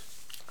Shield?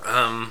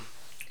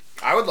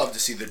 I would love to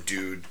see the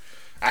dude.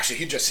 Actually,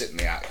 he'd just sit in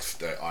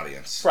the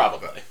audience.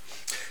 Probably.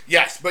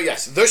 But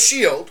yes, the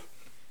Shield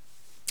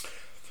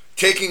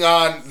taking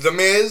on The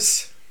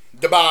Miz,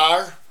 The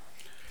Bar,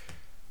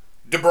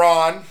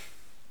 DeBron,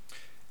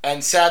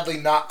 and sadly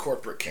not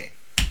Corporate Kane.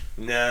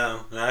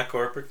 No, not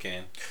Corporate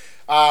Kane.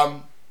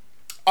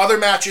 Other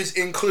matches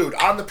include,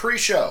 on the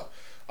pre-show,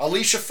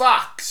 Alicia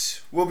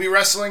Fox will be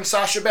wrestling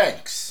Sasha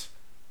Banks.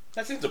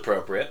 That seems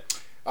appropriate.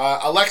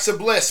 Alexa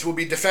Bliss will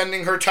be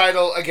defending her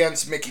title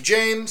against Mickie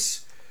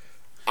James.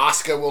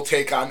 Asuka will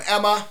take on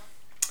Emma.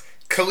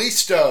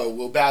 Kalisto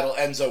will battle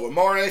Enzo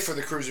Amore for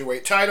the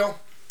Cruiserweight title.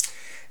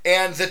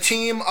 And the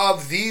team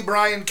of the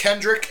Brian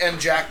Kendrick and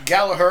Jack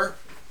Gallagher.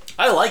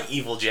 I like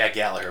evil Jack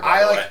Gallagher,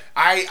 by the way.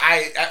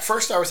 I at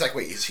first I was like,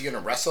 wait, is he going to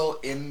wrestle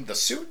in the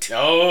suit?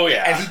 Oh,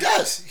 yeah. And he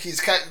does.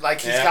 He's got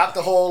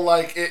the whole,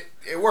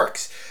 it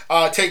works.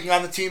 Taking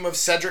on the team of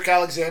Cedric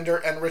Alexander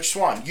and Rich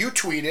Swann. You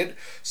tweeted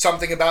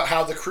something about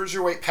how the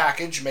Cruiserweight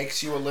package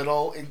makes you a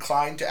little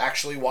inclined to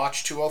actually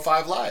watch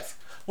 205 Live.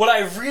 What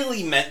I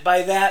really meant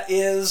by that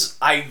is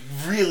I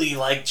really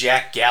like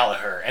Jack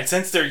Gallagher. And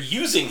since they're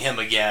using him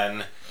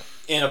again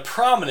in a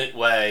prominent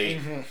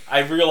way, I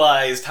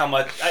realized how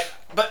much...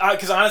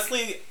 Because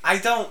honestly, I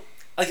don't...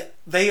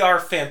 they are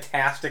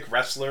fantastic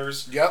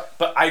wrestlers. Yep.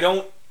 But I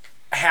don't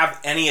have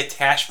any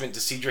attachment to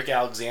Cedric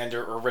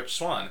Alexander or Rich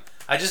Swann.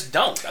 I just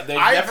don't.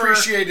 I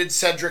appreciated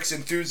Cedric's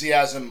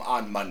enthusiasm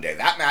on Monday.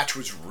 That match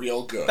was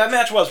real good. That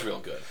match was real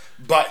good.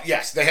 But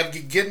yes, they have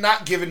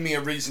not given me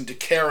a reason to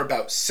care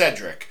about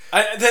Cedric.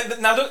 I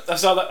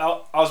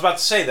was about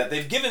to say that.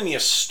 They've given me a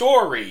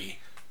story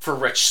for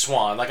Rich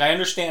Swann. I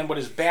understand what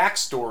his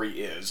backstory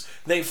is.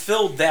 They've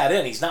filled that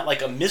in. He's not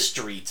a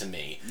mystery to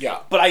me. Yeah.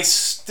 But I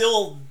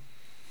still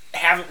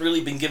haven't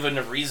really been given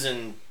a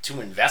reason to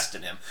invest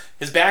in him.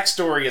 His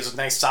backstory is a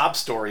nice sob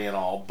story and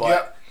all,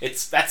 but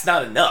that's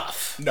not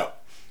enough. No.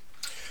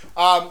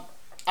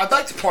 I'd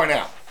like to point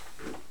out,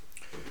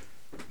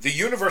 the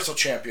Universal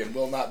Champion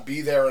will not be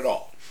there at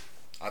all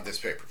on this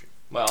pay-per-view.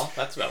 Well,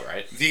 that's about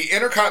right. The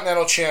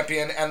Intercontinental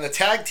Champion and the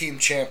Tag Team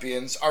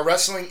Champions are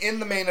wrestling in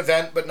the main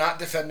event, but not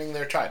defending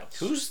their titles.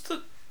 Who's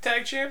the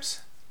tag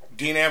champs?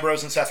 Dean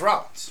Ambrose and Seth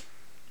Rollins.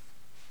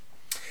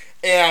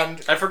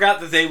 And I forgot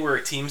that they were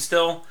a team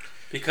still.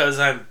 because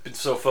I've been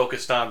so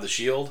focused on the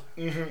Shield.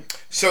 Mm-hmm.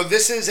 So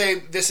this is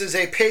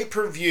a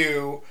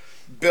pay-per-view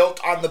built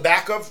on the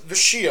back of the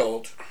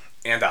Shield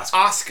and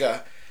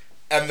Asuka,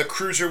 and the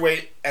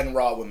Cruiserweight and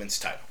Raw Women's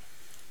title.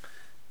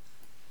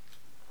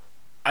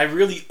 I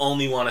really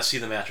only want to see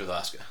the match with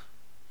Asuka.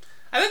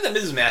 I think the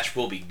Miz match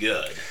will be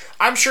good.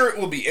 I'm sure it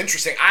will be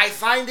interesting. I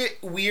find it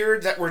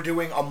weird that we're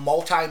doing a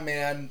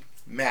multi-man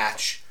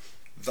match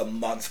the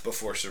month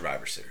before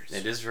Survivor Series.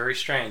 It is very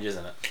strange,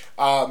 isn't it?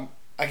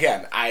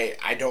 Again,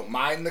 I don't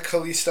mind the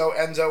Kalisto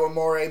Enzo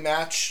Amore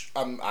match.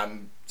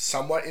 I'm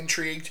somewhat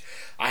intrigued.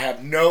 I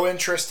have no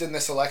interest in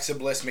this Alexa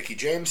Bliss Mickie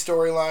James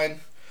storyline.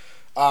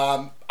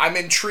 I'm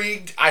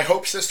intrigued. I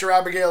hope Sister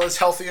Abigail is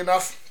healthy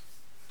enough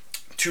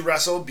to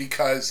wrestle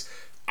because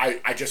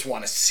I just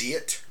want to see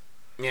it.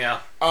 Yeah.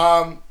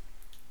 The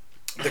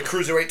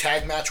Cruiserweight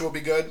tag match will be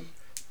good.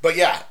 But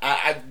yeah,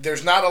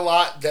 there's not a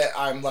lot that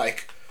I'm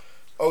like,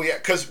 oh yeah,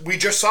 because we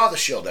just saw the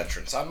Shield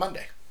entrance on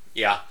Monday.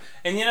 Yeah.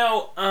 And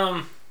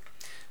I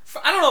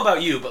don't know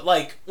about you, but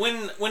like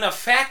when a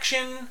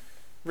faction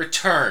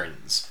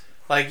returns,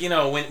 like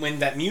when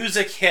that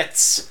music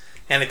hits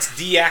and it's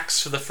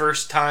DX for the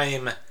first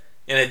time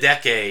in a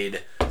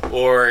decade,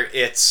 or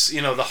it's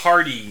the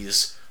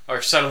Hardys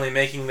are suddenly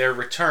making their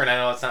return. I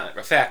know it's not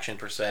a faction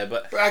per se,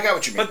 but I got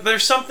what you mean. But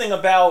there's something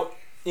about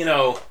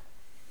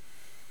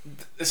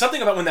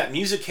something about when that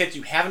music hits,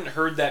 you haven't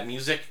heard that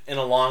music in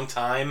a long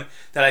time,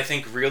 that I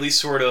think really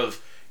sort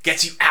of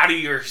gets you out of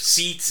your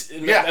seat,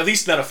 at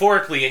least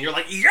metaphorically, and you're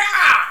like,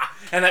 yeah!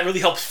 And that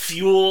really helps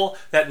fuel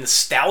that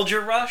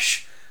nostalgia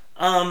rush.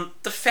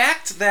 The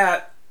fact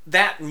that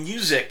that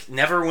music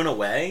never went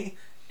away,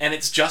 and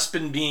it's just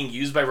been being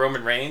used by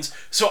Roman Reigns,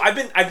 so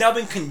I've now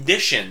been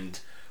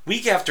conditioned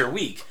week after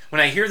week. When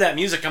I hear that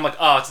music, I'm like,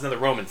 oh, it's another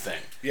Roman thing.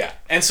 Yeah.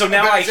 And so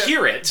now I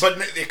hear it. But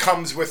it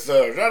comes with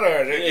the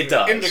it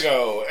does.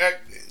 Indigo.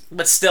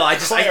 But still, I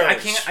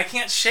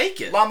can't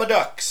shake it. Llama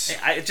Ducks.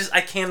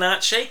 I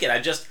cannot shake it.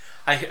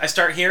 I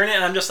start hearing it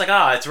and I'm just like,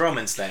 it's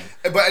Roman's thing.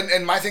 But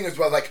and my thing is,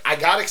 like, I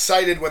got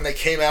excited when they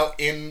came out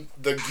in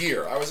the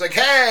gear. I was like,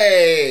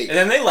 hey! And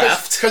then they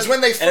left. Because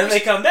when they first... And then they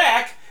come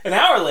back an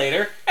hour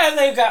later and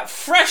they've got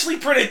freshly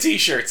printed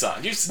T-shirts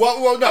on.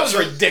 Well, no. That was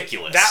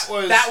ridiculous.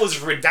 That was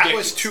ridiculous. That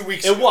was 2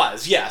 weeks ago. It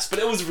was, yes, but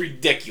it was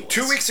ridiculous.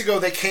 2 weeks ago,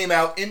 they came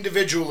out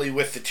individually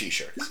with the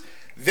T-shirts.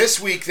 This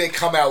week, they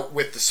come out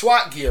with the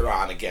SWAT gear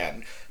on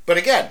again. But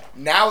again,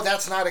 now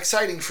that's not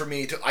exciting for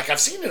me to... Like, I've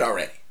seen it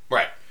already.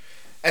 Right.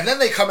 And then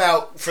they come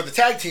out for the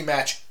tag team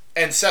match,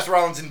 and Seth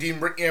Rollins and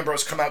Dean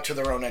Ambrose come out to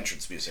their own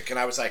entrance music. And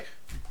I was like...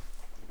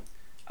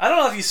 I don't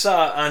know if you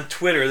saw on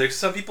Twitter,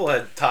 some people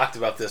had talked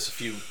about this a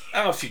few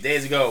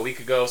days ago, a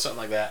week ago, something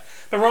like that.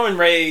 But Roman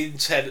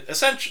Reigns had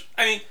essentially...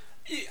 I mean,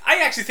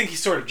 I actually think he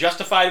sort of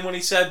justified what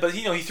he said, but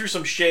he threw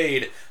some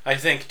shade, I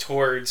think,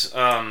 towards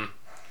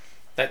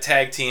that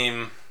tag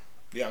team...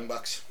 The Young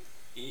Bucks.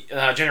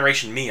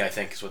 Generation Me, I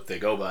think, is what they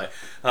go by.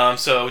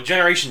 So,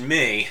 Generation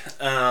Me...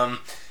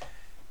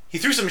 he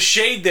threw some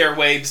shade their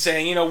way,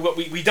 saying,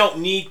 we don't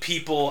need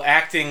people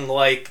acting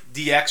like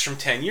DX from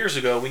 10 years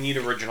ago. We need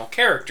original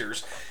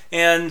characters.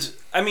 And,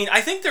 I mean,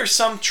 I think there's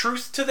some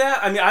truth to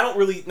that. I mean, I don't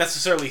really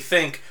necessarily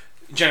think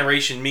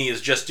Generation Me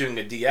is just doing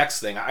a DX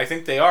thing. I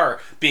think they are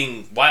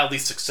being wildly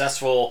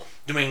successful,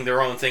 doing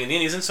their own thing in the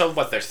Indies. And so,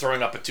 they're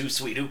throwing up a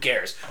 2-suite, who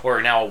cares?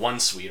 Or now a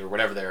 1-suite, or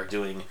whatever they're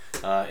doing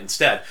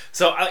instead.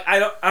 So, I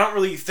don't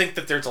really think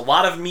that there's a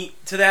lot of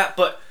meat to that,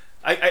 but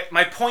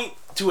my point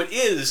to it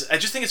is, I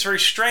just think it's very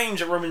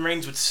strange that Roman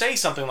Reigns would say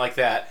something like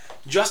that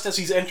just as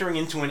he's entering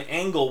into an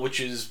angle which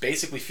is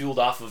basically fueled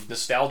off of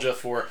nostalgia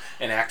for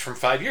an act from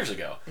 5 years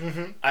ago.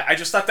 Mm-hmm. I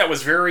just thought that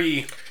was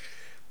very...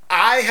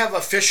 I have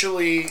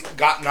officially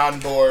gotten on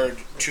board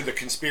to the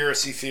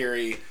conspiracy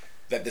theory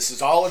that this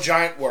is all a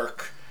giant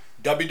work.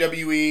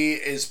 WWE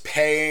is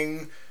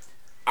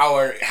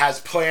has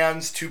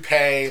plans to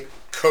pay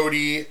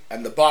Cody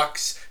and the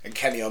Bucks and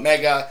Kenny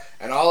Omega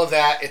and all of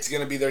that. There's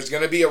going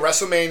to be a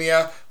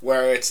WrestleMania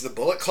where it's the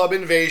Bullet Club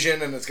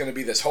invasion, and it's going to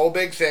be this whole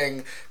big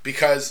thing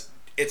because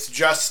it's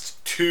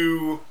just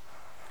too...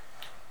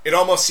 It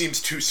almost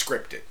seems too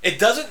scripted. It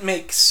doesn't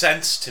make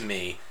sense to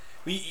me.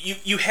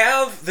 You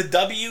have the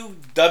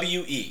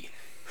WWE,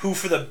 who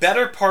for the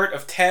better part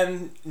of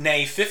 10,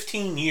 nay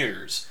 15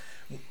 years,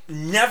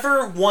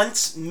 never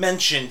once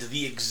mentioned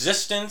the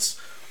existence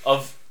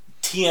of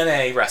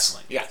TNA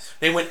wrestling. Yes.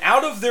 They went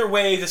out of their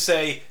way to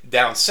say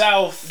down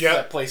south,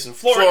 that place in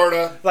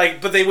Florida.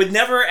 But they would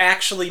never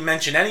actually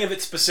mention any of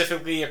it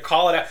specifically or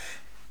call it out.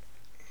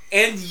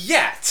 And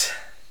yet,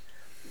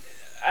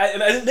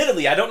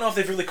 admittedly, I don't know if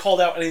they've really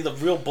called out any of the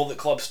real Bullet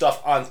Club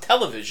stuff on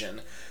television.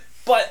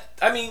 But,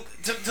 I mean,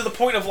 to the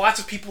point of lots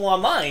of people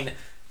online,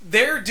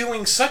 they're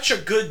doing such a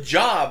good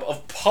job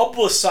of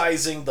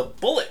publicizing the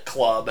Bullet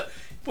Club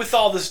with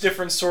all this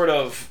different sort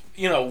of,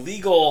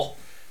 legal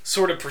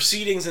sort of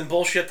proceedings and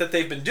bullshit that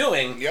they've been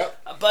doing.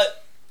 Yep.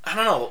 But, I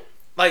don't know,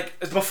 like,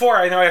 before,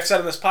 I know I've said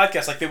in this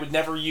podcast, like, they would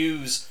never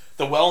use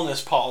the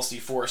wellness policy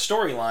for a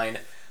storyline.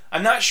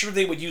 I'm not sure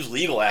they would use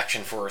legal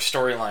action for a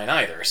storyline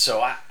either,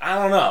 so I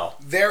don't know.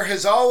 There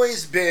has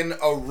always been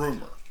a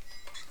rumor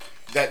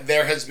that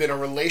there has been a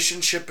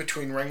relationship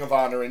between Ring of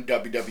Honor and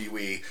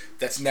WWE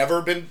that's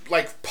never been,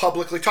 like,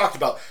 publicly talked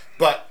about.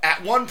 But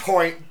at one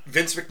point,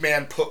 Vince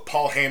McMahon put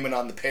Paul Heyman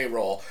on the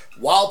payroll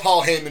while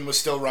Paul Heyman was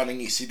still running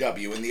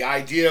ECW. And the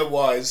idea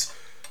was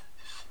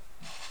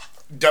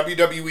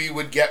WWE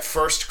would get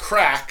first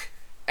crack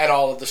at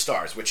all of the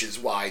stars, which is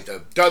why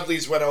the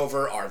Dudleys went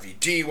over,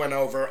 RVD went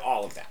over,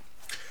 all of that.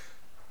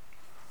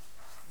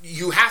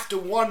 You have to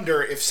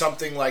wonder if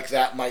something like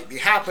that might be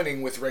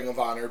happening with Ring of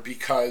Honor,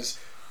 because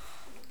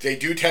they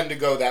do tend to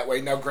go that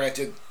way. Now,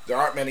 granted, there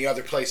aren't many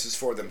other places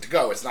for them to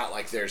go. It's not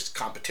like there's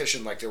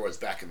competition like there was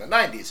back in the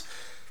 90s.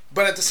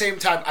 But at the same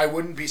time, I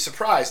wouldn't be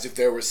surprised if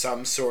there was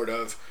some sort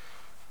of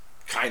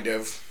kind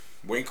of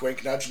wink,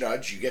 wink, nudge,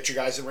 nudge. You get your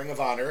guys in Ring of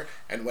Honor,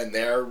 and when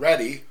they're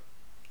ready,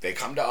 they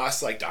come to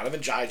us, like Donovan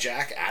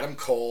Dijak, Adam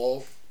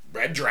Cole,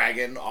 Red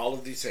Dragon, all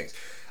of these things.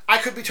 I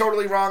could be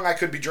totally wrong. I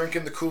could be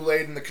drinking the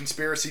Kool-Aid and the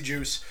conspiracy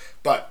juice,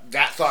 but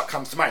that thought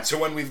comes to mind. So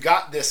when we've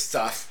got this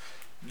stuff,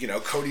 you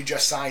know, Cody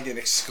just signed an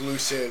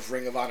exclusive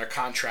Ring of Honor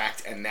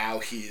contract, and now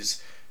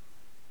he's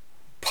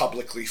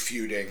publicly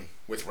feuding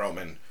with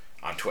Roman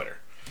on Twitter.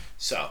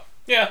 So,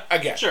 yeah,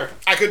 again, sure.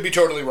 I could be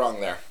totally wrong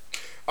there.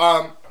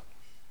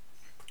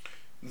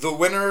 The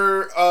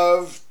winner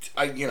of,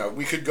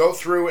 we could go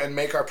through and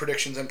make our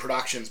predictions and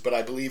productions, but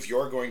I believe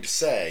you're going to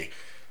say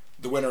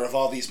the winner of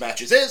all these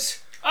matches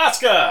is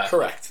Asuka.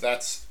 Correct.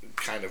 That's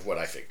kind of what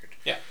I figured.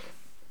 Yeah.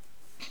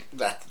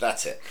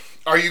 That's it.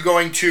 Are you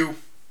going to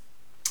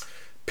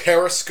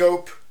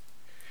Periscope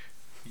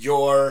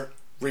your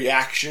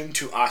reaction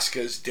to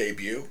Asuka's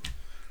debut?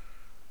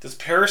 Does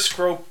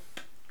Periscope?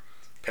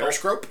 Well,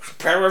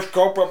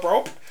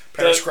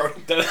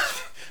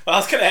 I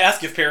was going to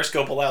ask if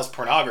Periscope allows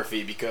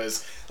pornography,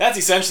 because that's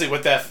essentially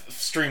what that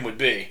stream would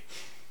be.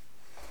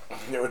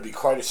 It would be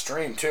quite a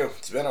stream, too.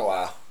 It's been a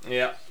while.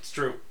 Yeah, it's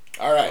true.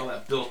 All right. All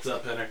that built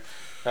up in her.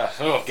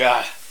 Oh,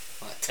 God.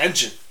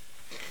 Tension.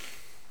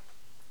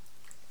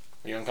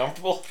 Are you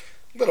uncomfortable?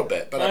 A little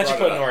bit, but why don't you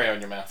put an Oreo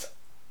in your mouth?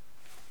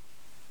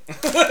 Don't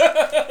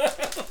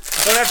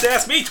have to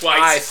ask me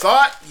twice. I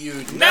thought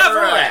you'd never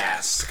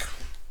ask.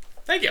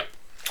 Thank you.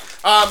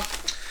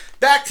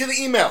 Back to the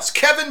emails.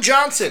 Kevin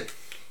Johnson.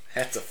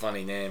 That's a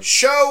funny name.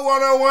 Show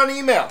 101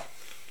 email.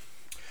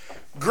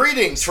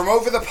 Greetings from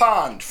over the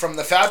pond, from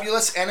the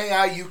fabulous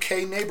NAI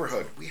UK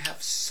neighborhood. We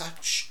have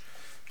such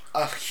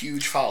a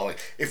huge following.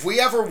 If we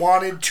ever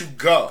wanted to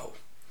go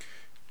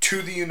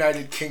to the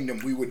United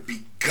Kingdom, we would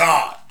be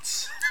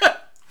gods.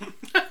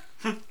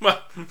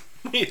 Well,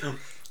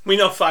 we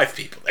know 5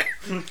 people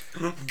there.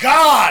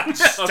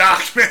 Gods!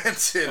 Doc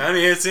Manson. I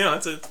mean,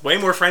 it's way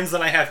more friends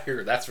than I have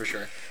here, that's for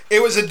sure.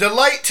 It was a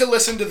delight to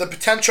listen to the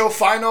potential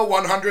final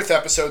 100th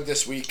episode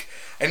this week,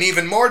 and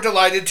even more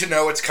delighted to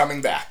know it's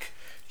coming back.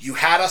 You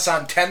had us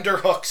on tender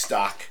hooks,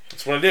 Doc.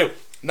 That's what I do.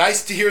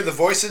 Nice to hear the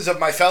voices of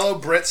my fellow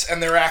Brits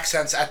and their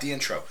accents at the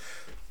intro.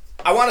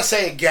 I want to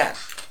say again,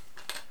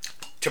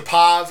 to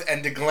Pav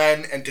and to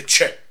Glenn and to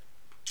Chip,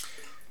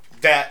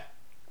 that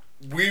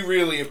we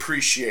really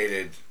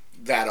appreciated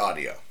that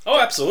audio. Oh,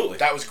 absolutely.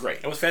 That was great.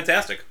 It was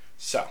fantastic.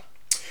 So,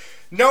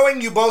 knowing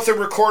you both are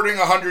recording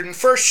a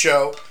 101st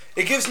show,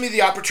 it gives me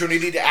the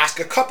opportunity to ask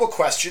a couple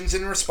questions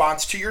in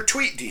response to your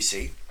tweet,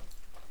 DC.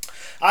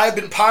 I have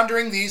been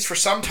pondering these for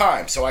some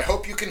time, so I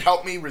hope you can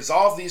help me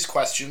resolve these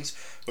questions,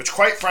 which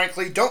quite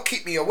frankly don't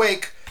keep me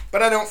awake,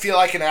 but I don't feel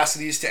I can ask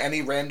these to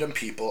any random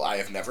people I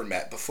have never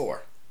met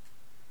before.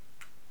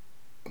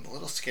 I'm a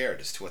little scared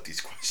as to what these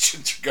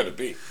questions are going to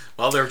be.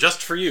 Well, they're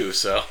just for you,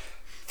 so.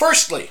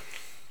 Firstly,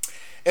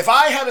 if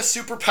I had a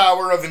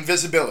superpower of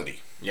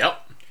invisibility.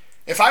 Yep.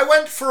 If I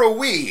went for a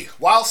wee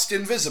whilst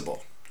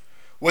invisible,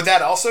 would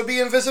that also be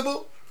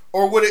invisible?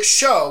 Or would it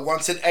show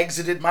once it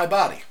exited my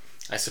body?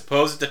 I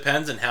suppose it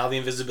depends on how the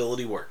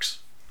invisibility works.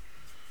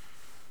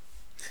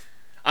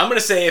 I'm going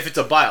to say if it's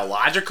a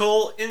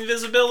biological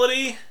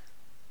invisibility.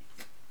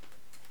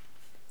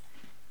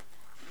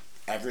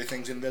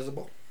 Everything's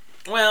invisible?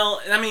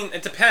 Well, I mean,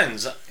 it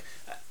depends.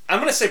 I'm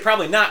going to say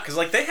probably not, because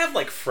like they have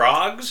like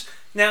frogs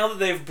now that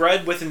they've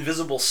bred with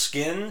invisible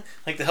skin,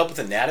 like to help with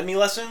anatomy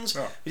lessons.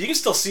 Oh. But you can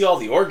still see all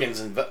the organs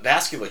and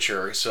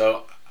vasculature,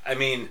 so, I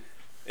mean,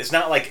 it's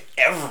not like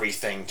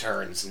everything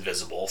turns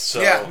invisible.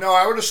 So yeah, no,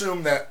 I would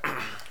assume that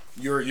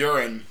your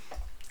urine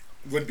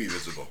would be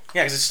visible.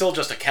 Yeah, because it's still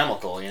just a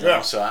chemical, you know?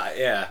 Yeah. So,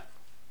 yeah.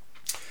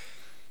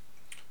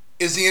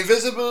 Is the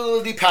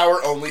invisibility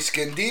power only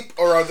skin deep,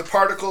 or are the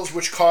particles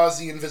which cause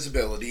the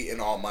invisibility in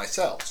all my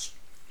cells?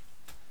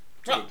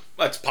 Well,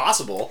 it's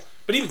possible.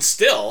 But even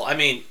still, I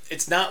mean,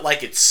 it's not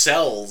like it's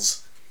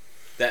cells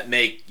that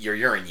make your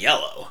urine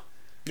yellow.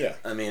 Yeah.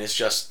 I mean, it's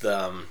just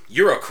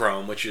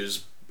urochrome, which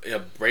is a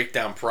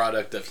breakdown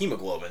product of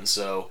hemoglobin.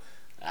 So,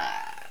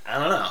 I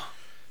don't know.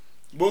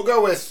 We'll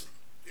go with,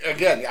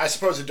 again, I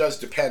suppose it does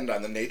depend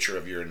on the nature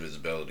of your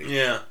invisibility.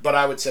 Yeah. But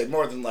I would say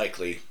more than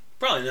likely,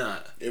 probably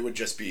not. It would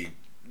just be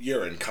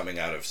urine coming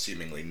out of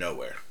seemingly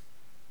nowhere.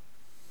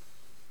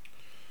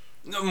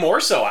 More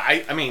so.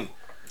 I mean,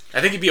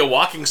 I think it'd be a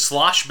walking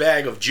slosh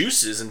bag of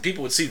juices, and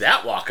people would see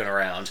that walking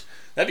around.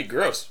 That'd be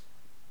gross.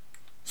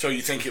 So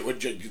you think it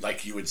would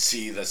you would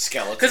see the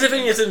skeleton? Because if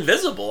it's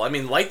invisible, I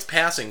mean, light's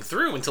passing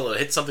through until it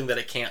hits something that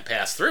it can't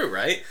pass through,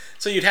 right?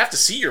 So you'd have to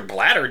see your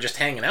bladder just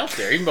hanging out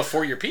there even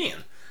before you're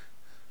peeing.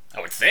 I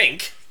would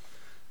think.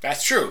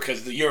 That's true,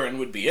 because the urine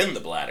would be in the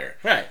bladder.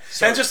 Right.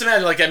 So, and just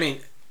imagine,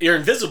 you're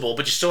invisible,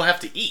 but you still have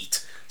to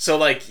eat.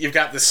 So, you've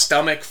got this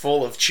stomach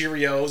full of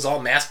Cheerios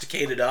all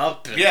masticated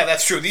up. Yeah,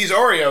 that's true. These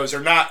Oreos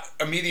are not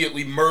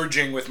immediately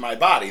merging with my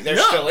body. They're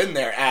still in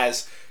there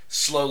as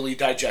slowly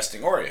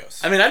digesting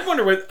Oreos. I mean, I'd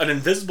wonder what an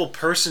invisible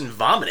person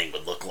vomiting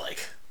would look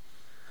like.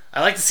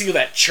 I like to see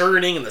that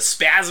churning and the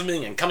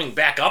spasming and coming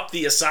back up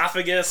the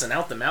esophagus and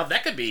out the mouth.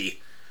 That could be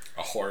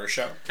a horror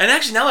show. And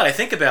actually, now that I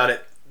think about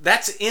it,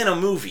 that's in a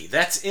movie.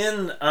 That's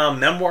in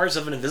Memoirs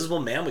of an Invisible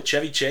Man with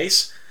Chevy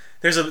Chase.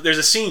 There's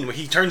a scene where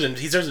he turns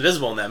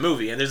invisible in that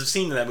movie, and there's a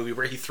scene in that movie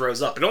where he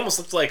throws up. It almost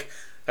looks like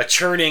a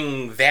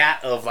churning vat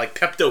of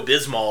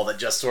Pepto-Bismol that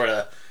just sort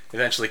of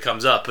eventually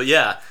comes up. But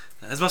yeah,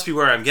 that must be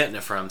where I'm getting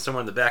it from,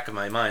 somewhere in the back of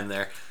my mind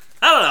there.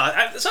 I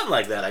don't know, something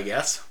like that, I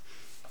guess.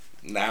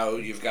 Now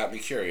you've got me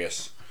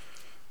curious.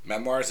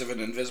 Memoirs of an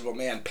Invisible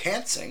Man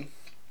pantsing.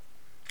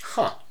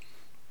 Huh.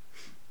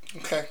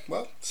 Okay,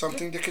 well,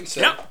 something to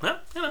consider.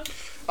 Yeah.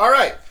 All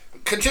right,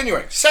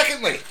 continuing.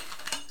 Secondly,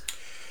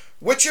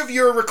 which of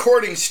your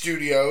recording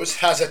studios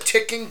has a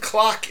ticking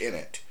clock in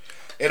it?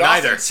 It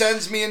often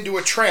sends me into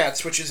a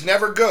trance, which is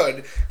never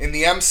good, in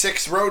the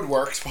M6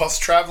 roadworks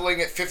whilst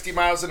traveling at 50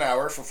 miles an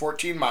hour for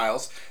 14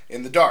 miles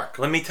in the dark.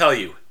 Let me tell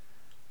you,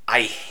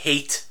 I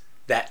hate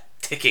that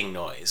ticking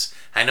noise.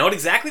 I know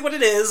exactly what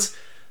it is,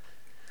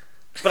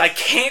 but I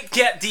can't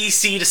get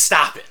DC to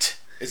stop it.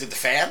 Is it the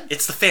fan?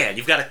 It's the fan.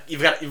 You've got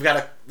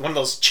one of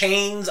those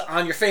chains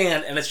on your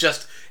fan, and it's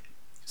just,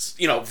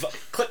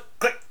 click,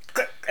 click,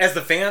 click. As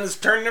the fan is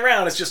turning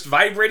around, it's just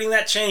vibrating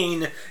that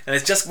chain, and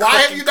it's just. Why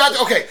have you not?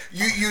 Okay,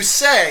 you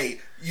say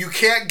you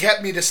can't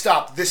get me to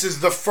stop. This is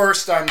the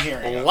first I'm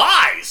hearing.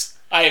 Lies.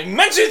 I have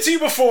mentioned it to you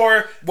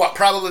before. What?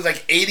 Probably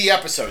 80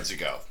 episodes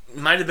ago.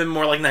 Might have been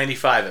more like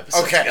 95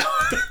 episodes ago.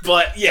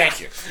 But yeah.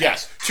 Thank you.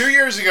 Yes. 2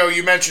 years ago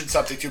you mentioned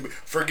something to me.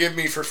 Forgive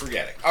me for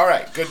forgetting. All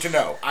right. Good to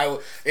know.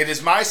 It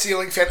is my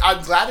ceiling fan.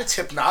 I'm glad it's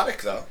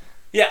hypnotic though.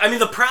 Yeah, I mean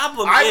the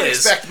problem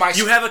is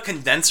you have a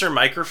condenser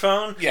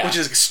microphone, which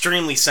is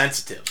extremely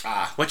sensitive.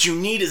 What you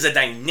need is a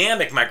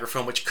dynamic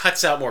microphone, which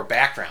cuts out more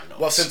background noise.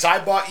 Well, since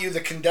I bought you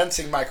the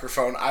condensing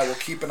microphone, I will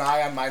keep an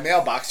eye on my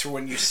mailbox for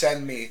when you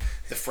send me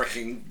the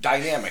freaking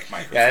dynamic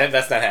microphone. Yeah,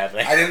 that's not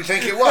happening. I didn't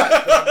think it was,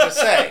 but I'm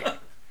just saying.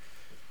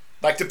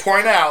 Like to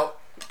point out,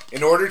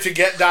 in order to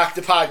get Doc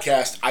the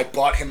podcast, I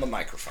bought him a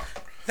microphone.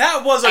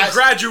 That was a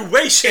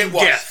graduation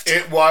gift.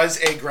 It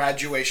was a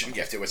graduation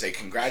gift. It was a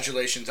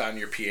congratulations on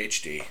your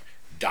PhD,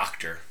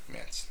 Dr.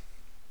 Mintz.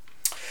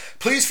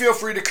 Please feel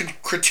free to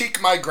critique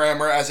my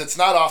grammar, as it's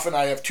not often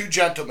I have two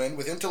gentlemen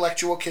with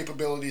intellectual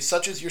capabilities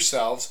such as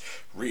yourselves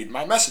read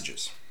my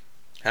messages.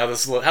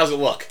 How's it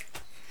look?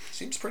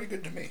 Seems pretty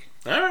good to me.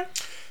 All right.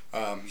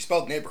 You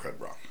spelled neighborhood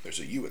wrong. There's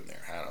a U in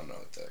there. I don't know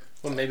what that.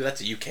 Well, maybe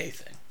that's a UK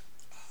thing.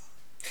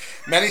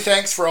 Many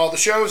thanks for all the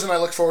shows, and I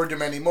look forward to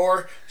many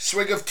more.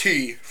 Swig of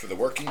tea for the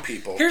working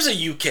people. Here's a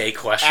UK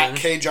question. At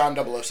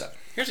KJohn007.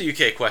 Here's a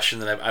UK question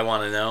that I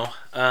want to know.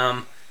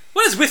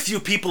 What is with you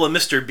people and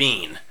Mr.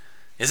 Bean?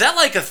 Is that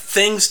like a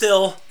thing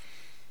still?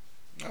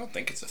 I don't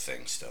think it's a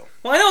thing still.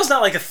 Well, I know it's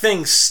not like a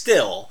thing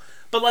still,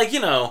 but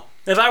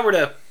if I were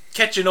to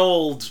catch an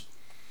old...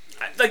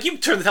 you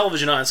turn the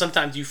television on, and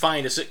sometimes you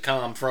find a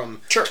sitcom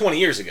from 20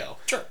 years ago.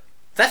 Sure.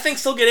 That thing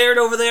still get aired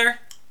over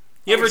there?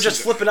 You ever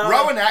just flip it on?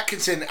 Rowan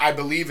Atkinson, I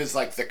believe, is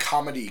like the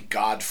comedy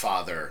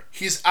godfather.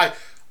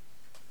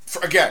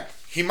 Again,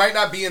 he might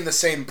not be in the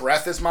same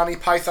breath as Monty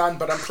Python,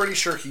 but I'm pretty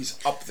sure he's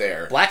up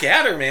there.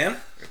 Blackadder, man.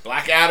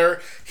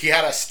 Blackadder. He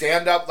had a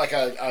stand-up, like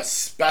a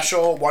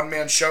special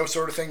one-man show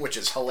sort of thing, which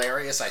is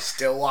hilarious. I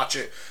still watch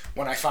it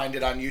when I find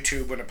it on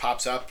YouTube when it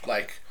pops up.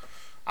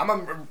 I'm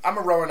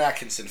a Rowan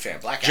Atkinson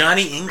fan. Blackadder.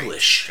 Johnny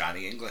English.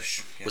 Johnny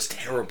English was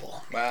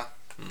terrible. Well,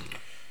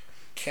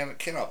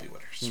 can't all be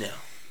winners. No.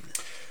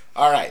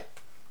 All right.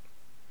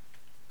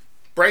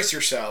 Brace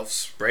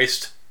yourselves.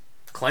 Braced.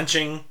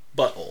 Clenching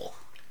butthole.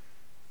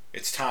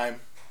 It's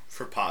time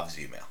for Pov's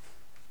email.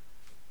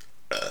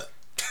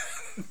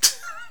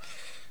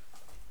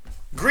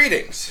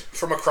 Greetings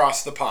from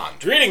across the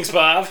pond. Greetings,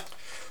 Pov.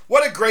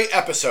 What a great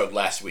episode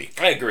last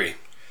week. I agree.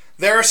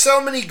 There are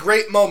so many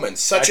great moments,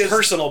 such as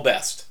personal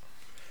best.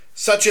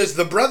 Such as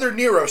the Brother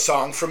Nero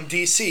song from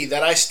DC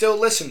that I still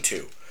listen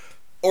to.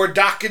 Or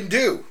Doc and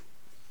Do.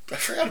 I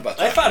forgot about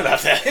that. I thought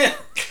about that.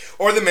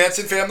 Or the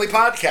Manson Family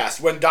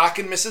Podcast, when Doc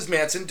and Mrs.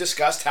 Manson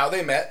discussed how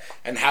they met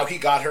and how he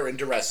got her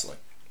into wrestling.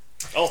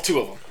 All two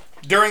of them.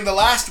 During the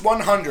last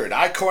 100,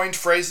 I coined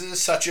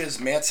phrases such as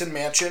Manson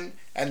Mansion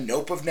and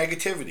Nope of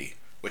Negativity,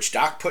 which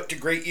Doc put to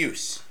great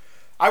use.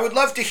 I would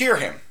love to hear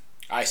him,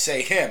 I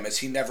say him as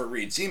he never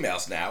reads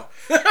emails now,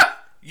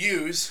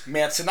 use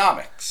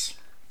Mansonomics.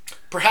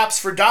 perhaps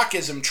for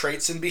Docism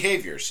traits and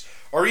behaviors,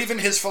 or even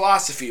his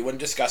philosophy when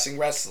discussing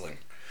wrestling.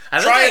 I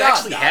think I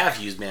actually have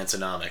used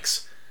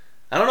Mansonomics.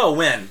 I don't know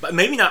when, but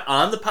maybe not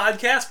on the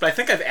podcast, but I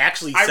think I've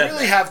actually said I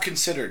really have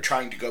considered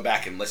trying to go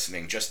back and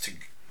listening just to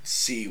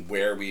see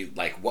where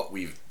what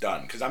we've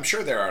done. Because I'm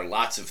sure there are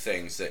lots of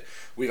things that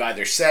we've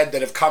either said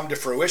that have come to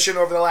fruition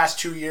over the last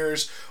 2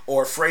 years,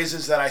 or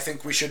phrases that I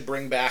think we should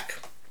bring back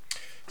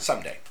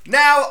someday.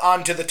 Now,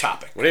 on to the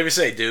topic. Whatever you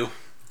say, do.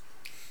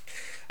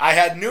 I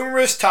had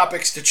numerous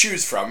topics to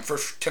choose from for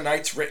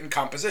tonight's written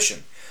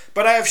composition,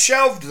 but I have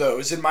shelved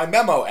those in my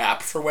memo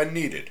app for when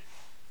needed.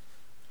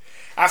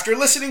 After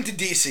listening to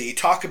DC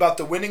talk about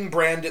the winning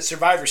brand at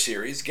Survivor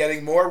Series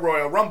getting more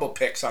Royal Rumble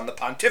picks on the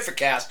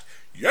Pontificast,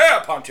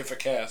 yeah,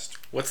 Pontificast.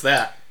 What's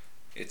that?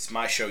 It's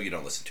my show you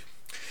don't listen to.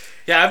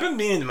 Yeah, I've been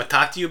meaning to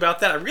talk to you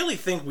about that. I really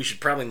think we should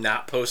probably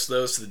not post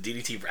those to the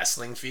DDT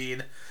Wrestling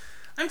feed.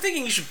 I'm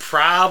thinking you should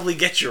probably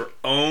get your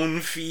own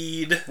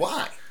feed.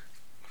 Why?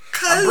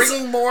 I'm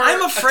bringing more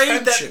I'm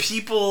afraid attention. that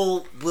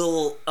people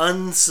will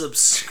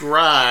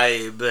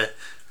unsubscribe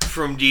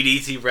from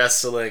DDT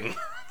Wrestling.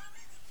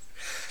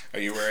 Are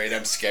you worried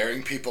I'm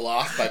scaring people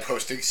off by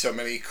posting so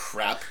many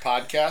crap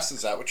podcasts?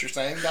 Is that what you're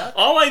saying, Doc?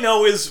 All I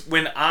know is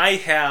when I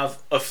have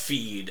a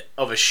feed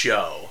of a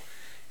show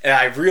and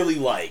I really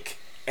like,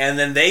 and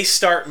then they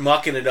start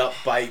mucking it up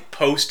by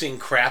posting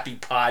crappy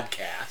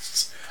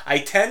podcasts, I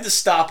tend to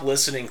stop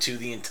listening to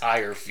the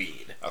entire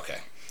feed.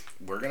 Okay.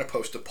 We're going to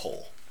post a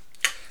poll.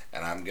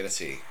 And I'm going to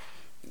see.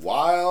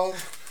 While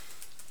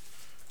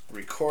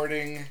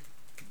recording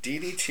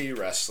DDT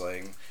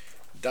Wrestling,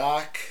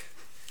 Doc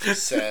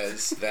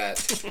says that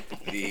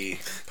the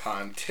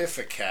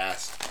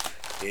Pontificast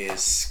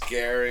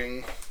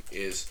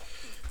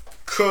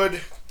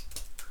could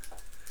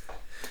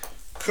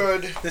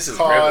this is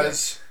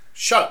cause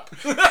shut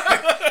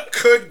up.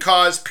 Could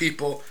cause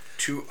people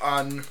to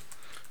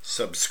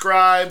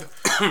unsubscribe.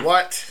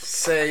 What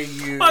say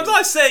you? Well, all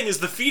I'm saying is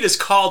the feed is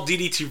called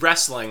DDT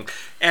Wrestling,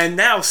 and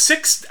now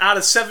 6 out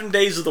of 7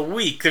 days of the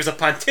week there's a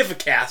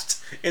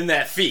Pontificast in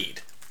that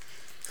feed.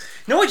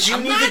 You know what you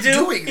need to do?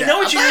 Doing that. You know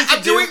what you need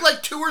to do? I'm doing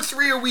like 2 or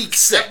 3 a week.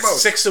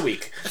 6 a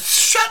week.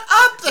 Shut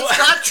up! That's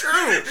not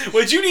true.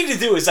 What you need to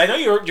do is, I know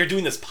you're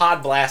doing this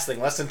pod blast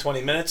thing, less than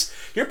 20 minutes.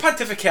 Your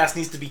Pontificast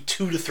needs to be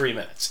 2 to 3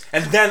 minutes,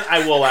 and then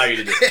I will allow you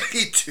to do it.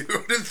 A 2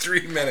 to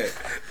 3 minute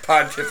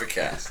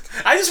Pontificast.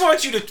 I just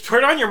want you to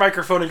turn on your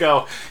microphone and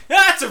go,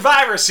 "Yeah,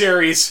 Survivor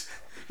Series.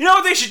 You know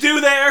what they should do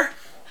there?"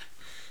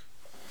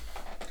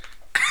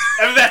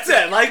 And that's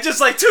it. Just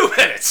 2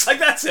 minutes.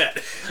 That's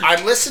it.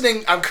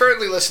 I'm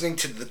currently listening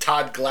to the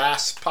Todd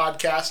Glass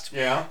podcast.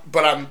 Yeah.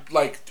 But I'm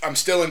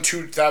still in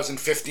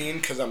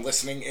 2015 because I'm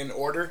listening in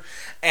order.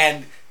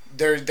 And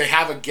they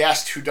have a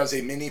guest who does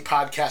a mini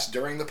podcast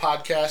during the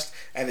podcast,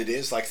 and it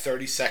is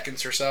 30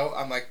 seconds or so.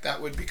 I'm like,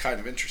 that would be kind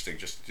of interesting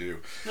just to do.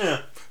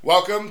 Yeah.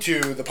 Welcome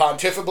to the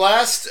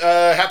Pontifiblast.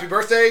 Happy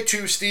birthday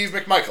to Steve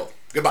McMichael.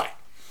 Goodbye.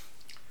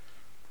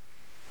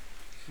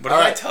 What did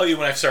I tell you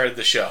when I started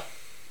the show?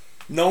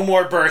 No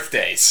more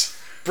birthdays.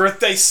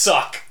 Birthdays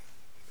suck.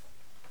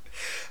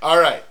 All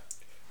right.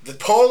 The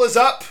poll is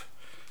up.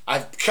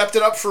 I've kept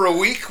it up for a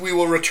week. We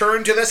will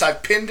return to this.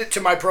 I've pinned it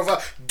to my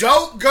profile.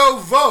 Don't go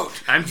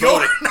vote. I'm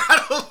voting. You're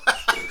not allowed.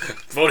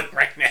 Voting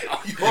right now.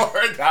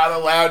 You're not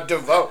allowed to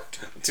vote.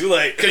 Too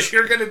late. Because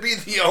you're going to be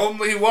the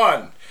only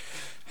one.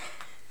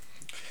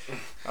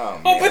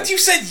 Oh, but you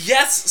said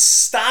yes,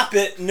 stop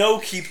it, no,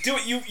 keep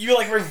doing it. You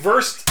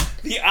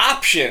reversed the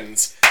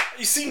options.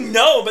 You see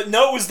no, but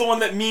no is the one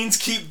that means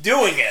keep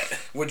doing it.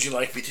 Would you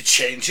like me to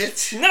change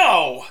it?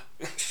 No.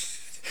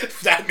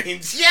 That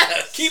means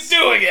yes. Keep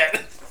doing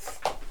it.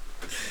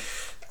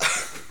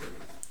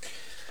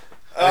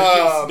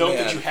 Note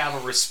that you have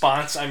a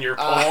response on your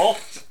poll.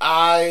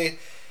 I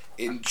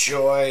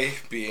enjoy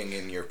being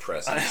in your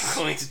presence.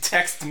 I'm going to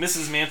text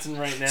Mrs. Manson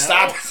right now.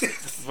 Stop.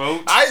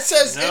 Vote. It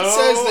says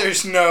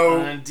there's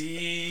no. On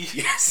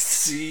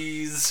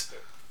DC's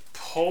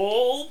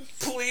poll,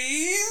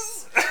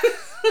 please.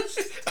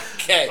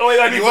 Okay. Oh,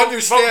 wait, you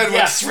understand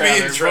what this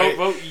means, right?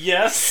 Vote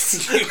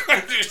yes. You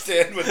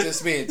understand what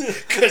this means?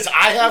 Because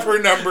I have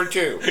her number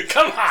 2.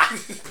 Come on.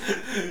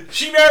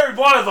 She married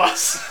one of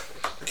us.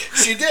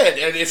 She did,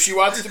 and if she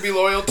wants to be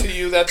loyal to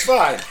you, that's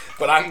fine.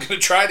 But I'm going to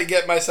try to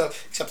get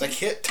myself... Except I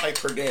can't type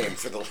her name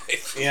for the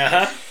life.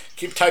 Yeah.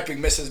 Keep typing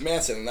Mrs.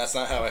 Manson, and that's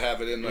not how I have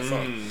it in my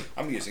phone.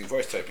 I'm using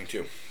voice typing,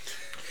 too.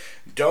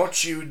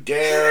 Don't you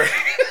dare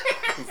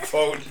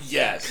vote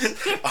yes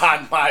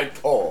on my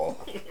poll.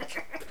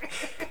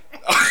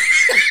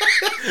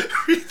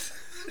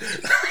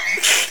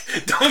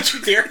 Don't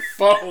you dare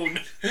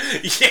phone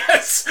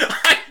yes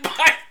on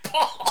my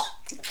poll.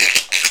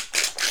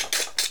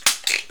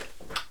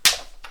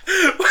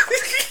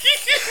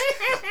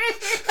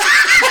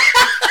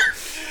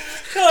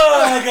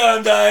 Oh, God,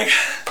 I'm dying.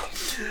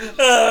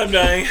 Oh, I'm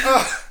dying.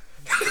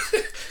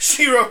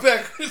 She wrote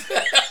back. This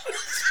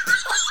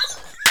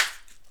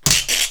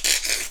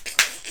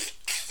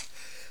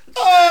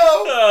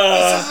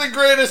is the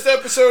greatest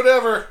episode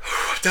ever.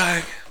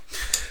 Dying.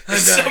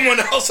 There's someone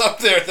else up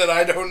there that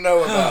I don't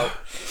know about.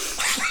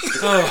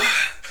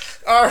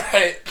 All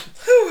right.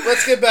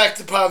 Let's get back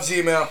to Pov's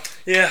email.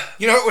 Yeah.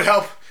 You know what would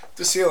help?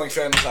 The ceiling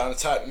fan is on.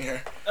 It's hot in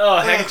here. Oh,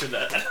 hang to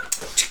that.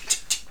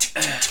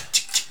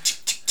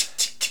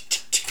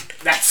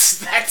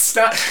 That's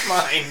not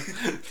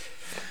mine.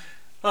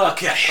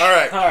 Okay. All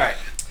right.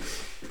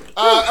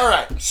 All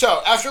right.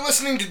 So, after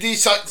listening to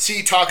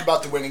DC talk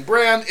about the winning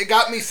brand, it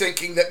got me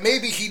thinking that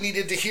maybe he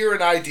needed to hear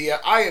an idea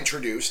I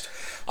introduced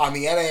on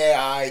the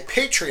NAI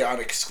Patreon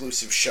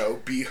exclusive show,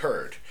 Be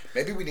Heard.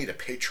 Maybe we need a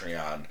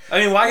Patreon. I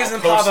mean, why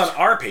isn't Pov on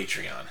our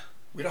Patreon?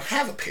 We don't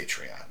have a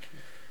Patreon.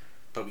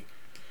 But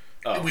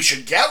we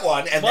should get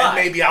one, and Why? then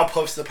maybe I'll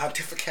post the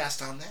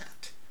Pontificast on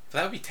that.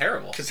 That would be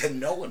terrible. Because then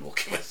no one will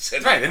give us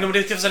any. Right, then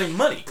nobody gives us any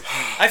money.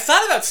 I've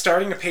thought about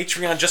starting a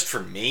Patreon just for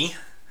me.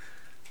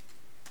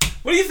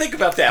 What do you think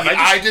about that?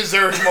 I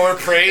deserve more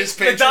praise,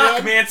 Patreon? The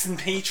Doc Manson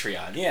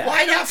Patreon, yeah.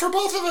 Why not for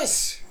both of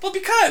us? Well,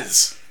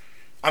 because...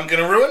 I'm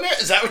gonna ruin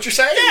it? Is that what you're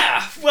saying?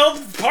 Yeah, well,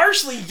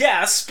 partially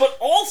yes, but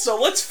also,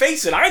 let's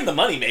face it, I'm the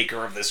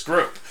moneymaker of this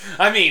group.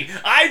 I mean,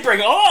 I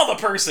bring all the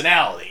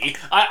personality.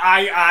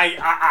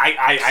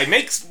 I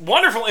make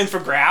wonderful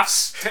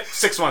infographics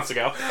 6 months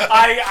ago.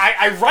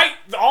 I write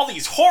all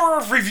these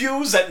horror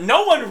reviews that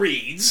no one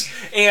reads,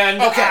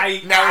 and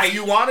okay, if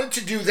you wanted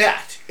to do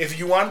that, if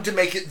you wanted to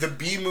make it the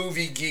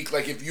B-movie geek,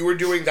 like if you were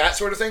doing that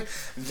sort of thing,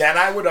 then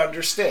I would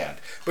understand.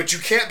 But you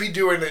can't be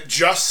doing it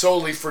just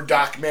solely for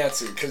Doc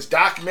Manson, because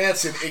Doc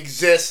Manson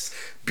exists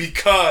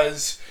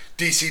because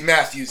DC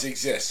Matthews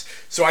exists.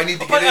 So I need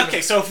to get in.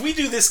 Okay, so if we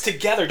do this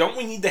together, don't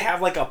we need to have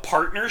like a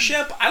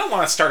partnership? I don't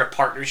want to start a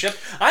partnership.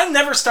 I'm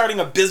never starting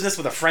a business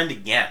with a friend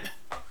again.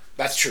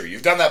 That's true.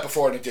 You've done that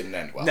before and it didn't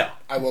end well. No.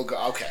 I will go.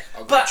 Okay.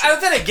 But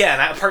then again,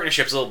 a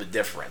partnership's a little bit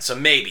different, so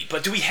maybe.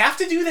 But do we have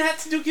to do that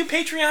to do a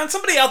Patreon?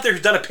 Somebody out there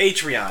who's done a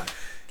Patreon.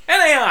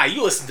 NAI,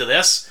 you listen to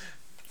this.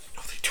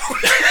 No, they don't.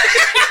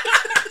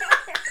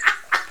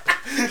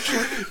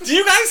 Do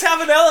you guys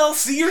have an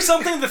LLC or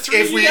something? The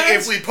three of you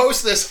guys? If we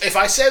post this, if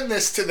I send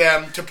this to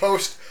them to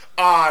post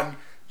on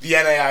the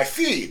NAI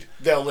feed,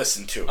 they'll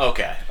listen to it.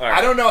 Okay. All right.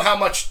 I don't know how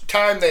much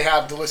time they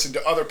have to listen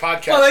to other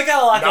podcasts. Well, they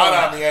got a lot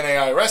not on the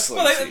NAI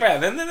wrestling feed.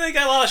 Then they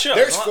got a lot of shows.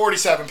 There's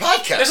 47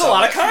 podcasts. There's a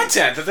lot of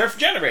content that they're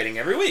generating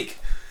every week.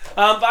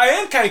 But I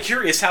am kind of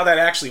curious how that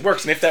actually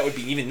works and if that would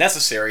be even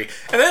necessary.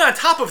 And then on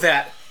top of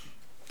that,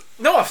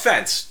 no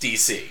offense,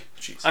 DC.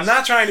 Jesus. I'm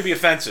not trying to be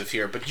offensive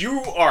here, but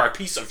you are a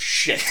piece of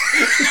shit.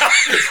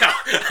 No,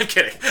 I'm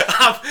kidding.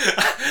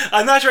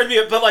 I'm not trying to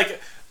be, but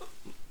like,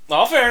 in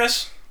all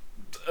fairness,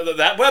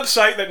 that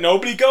website that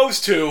nobody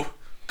goes to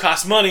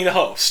costs money to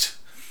host.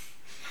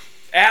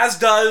 As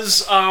does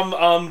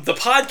the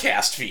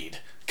podcast feed.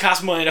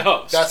 Costs money to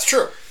host. That's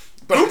true.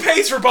 But who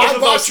pays for both of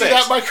those things?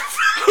 That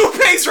microphone. Who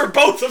pays for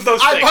both of those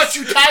things? I bought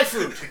you Thai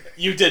food.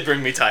 You did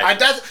bring me Thai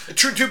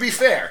food. To be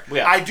fair,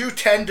 yeah. I do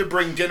tend to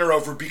bring dinner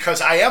over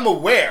because I am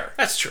aware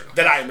that's true.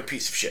 that I am a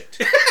piece of shit.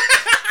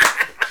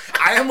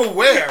 I am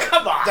aware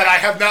that I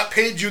have not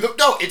paid you the...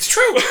 No, it's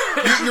true.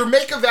 You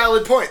make a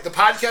valid point. The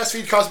podcast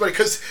feed costs money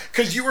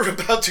because you were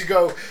about to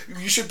go,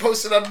 you should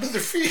post it on another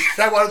feed.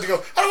 And I wanted to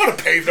go, I don't want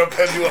to pay to do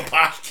a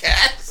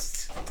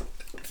podcast.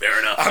 Fair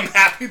enough. I'm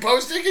happy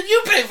posting and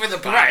you pay for the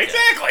podcast. Right,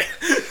 exactly.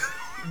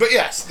 But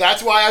yes,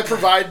 that's why I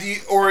provide the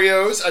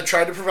Oreos. I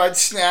try to provide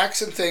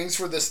snacks and things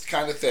for this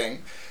kind of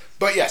thing.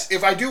 But yes,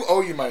 if I do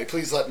owe you money,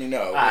 please let me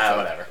know.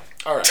 Whatever.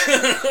 All right.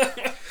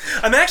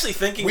 I'm actually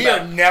thinking we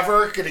are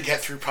never going to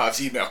get through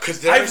Pov's email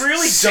because I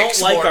really don't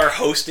like our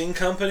hosting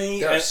company.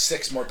 There are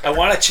 6 more. I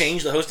want to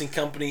change the hosting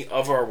company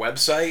of our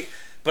website,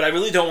 but I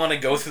really don't want to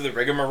go through the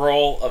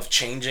rigmarole of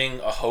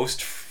changing a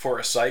host for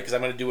a site because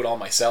I'm going to do it all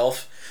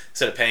myself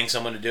instead of paying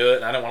someone to do it,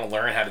 and I don't want to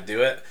learn how to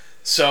do it.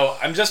 So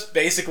I'm just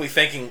basically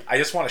thinking I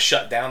just want to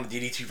shut down the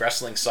DDT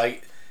Wrestling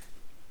site,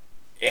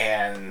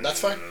 and that's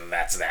fine.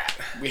 That's that.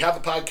 We have a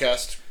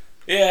podcast.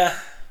 Yeah.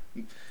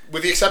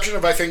 With the exception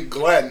of, I think,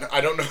 Glenn,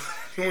 I don't know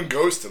if anyone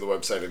goes to the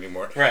website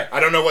anymore. Right. I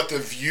don't know what the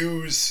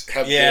views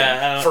have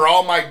been for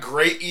all my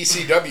great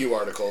ECW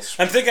articles.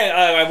 I'm thinking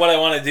what I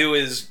want to do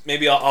is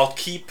maybe I'll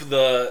keep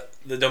the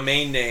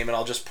domain name and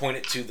I'll just point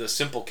it to the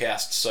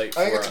Simplecast site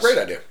for us. I think it's a great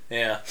idea.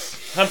 Yeah.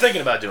 I'm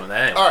thinking about doing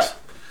that anyways. All right.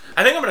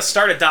 I think I'm going to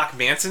start a Doc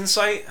Manson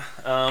site,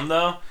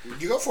 though.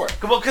 You go for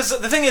it. Well, because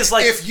the thing is,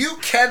 like... If you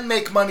can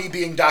make money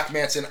being Doc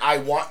Manson, I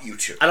want you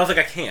to. I don't think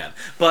I can.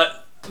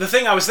 But the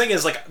thing I was thinking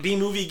is, like,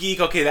 B-Movie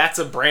Geek, okay, that's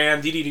a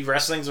brand. DDT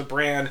Wrestling's a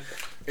brand.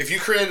 If you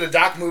created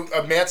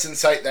a Manson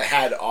site that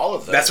had all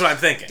of those... That's what I'm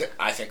thinking.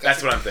 I think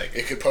that's what I'm thinking.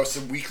 It could post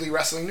some weekly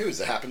wrestling news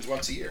that happens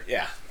once a year.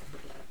 Yeah.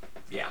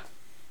 Yeah.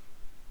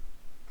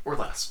 Or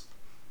less.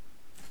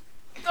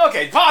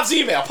 Okay, Pov's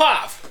email.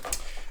 Pov.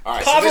 All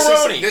right, so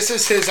this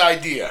is his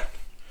idea.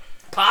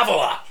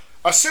 Pavola.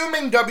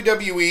 Assuming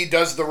WWE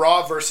does the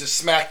Raw versus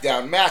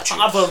SmackDown matches...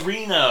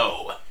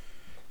 Pavarino.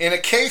 In a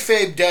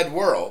kayfabe dead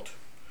world,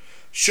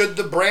 should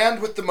the brand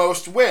with the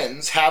most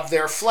wins have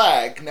their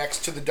flag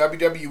next to the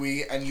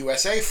WWE and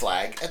USA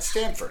flag at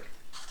Stanford?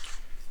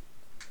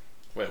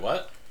 Wait,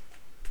 what?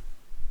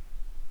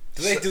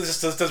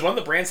 Does one of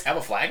the brands have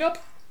a flag up?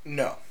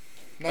 No.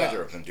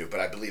 Neither of them do, but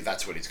I believe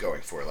that's what he's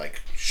going for.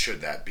 Like,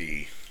 should that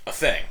be... a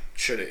thing?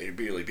 Should it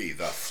really be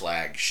the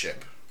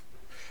flagship?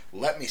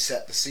 Let me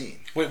set the scene.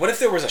 Wait, what if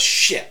there was a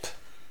ship,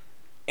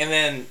 and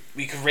then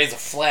we could raise a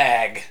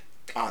flag...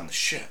 on the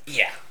ship?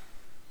 Yeah.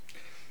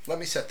 Let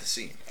me set the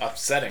scene.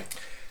 Upsetting.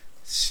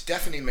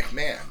 Stephanie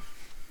McMahon...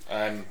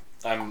 I'm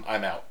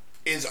out.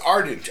 ...is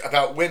ardent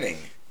about winning,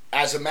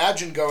 as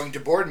imagine going to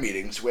board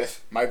meetings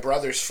with my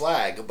brother's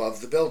flag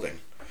above the building.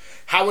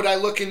 How would I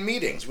look in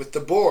meetings with the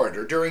board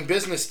or during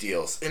business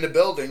deals in a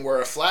building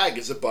where a flag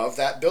is above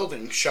that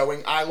building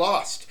showing I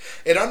lost?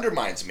 It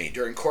undermines me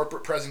during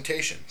corporate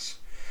presentations.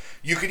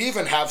 You could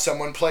even have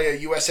someone play a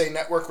USA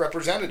Network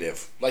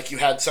representative, like you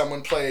had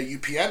someone play a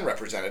UPN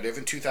representative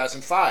in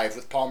 2005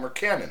 with Palmer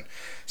Cannon.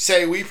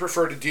 Say, we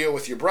prefer to deal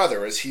with your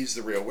brother as he's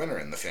the real winner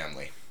in the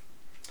family.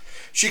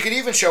 She could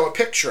even show a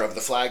picture of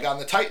the flag on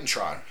the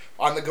Titantron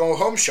on the Go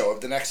Home show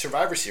of the next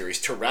Survivor Series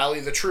to rally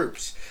the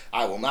troops.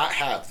 I will not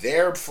have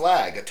their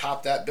flag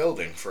atop that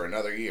building for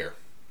another year.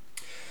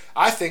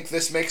 I think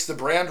this makes the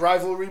brand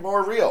rivalry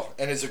more real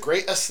and is a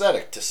great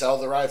aesthetic to sell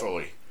the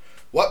rivalry.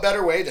 What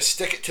better way to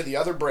stick it to the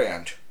other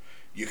brand?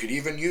 You could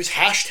even use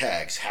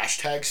hashtags.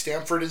 Hashtag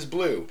Stamford is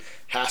blue.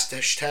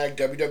 Hashtag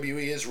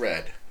WWE is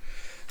red.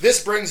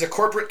 This brings a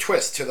corporate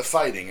twist to the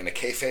fighting in a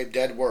kayfabe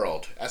dead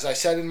world, as I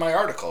said in my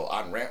article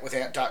on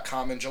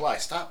rantwithant.com in July.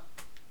 Stop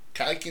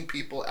tagging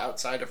people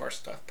outside of our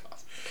stuff,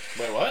 Puff.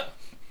 Wait, what?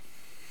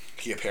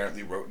 He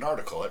apparently wrote an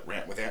article at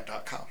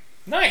rantwithant.com.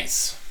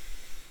 Nice.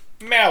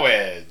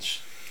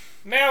 Marriage.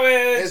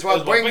 Marriage is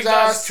what brings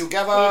us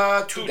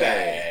together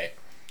today.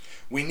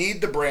 We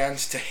need the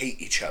brands to hate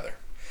each other.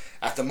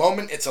 At the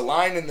moment, it's a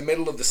line in the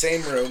middle of the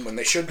same room when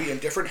they should be in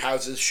different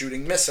houses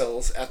shooting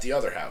missiles at the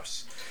other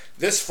house.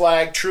 This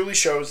flag truly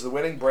shows the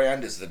winning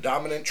brand is the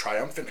dominant,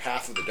 triumphant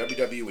half of the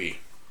WWE.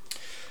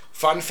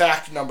 Fun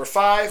fact number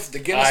 5, the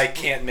Guinness... I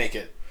can't make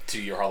it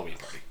to your Halloween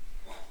party.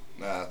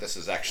 This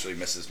is actually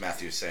Mrs.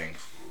 Matthews saying...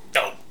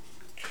 No.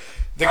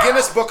 The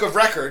Guinness Book of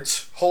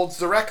Records holds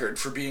the record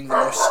for being the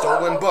most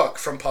stolen book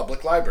from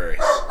public libraries.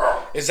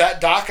 Is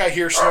that Doc I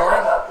hear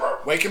snoring?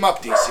 Wake him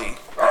up, DC.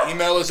 The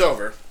email is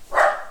over.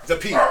 The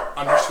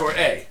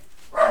P_A_V.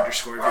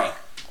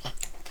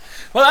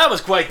 Well, that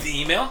was quite the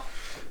email.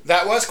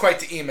 That was quite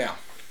the email.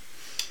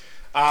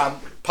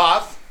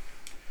 Pav,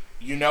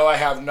 you know I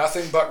have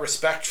nothing but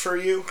respect for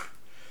you.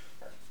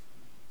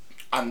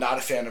 I'm not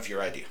a fan of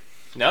your idea.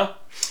 No?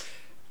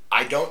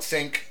 I don't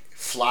think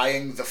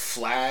flying the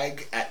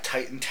flag at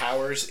Titan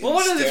Towers in Well,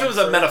 what Stanford... if it was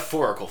a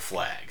metaphorical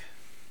flag?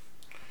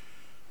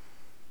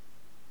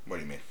 What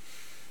do you mean?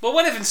 Well,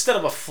 what if instead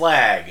of a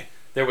flag,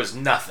 there was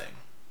nothing?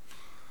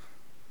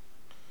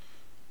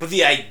 But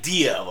the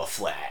idea of a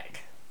flag.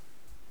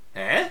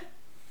 Eh?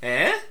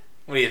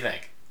 What do you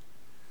think?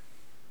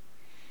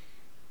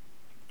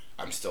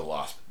 I'm still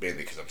lost,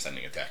 mainly because I'm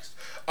sending a text.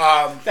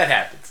 That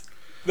happens.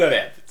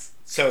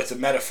 So it's a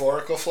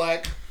metaphorical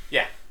flag?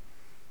 Yeah.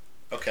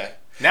 Okay.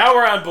 Now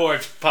we're on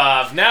board,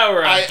 Pav. Now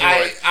we're on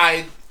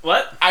board.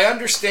 What? I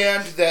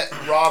understand that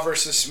Raw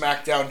versus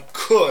SmackDown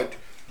could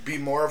be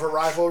more of a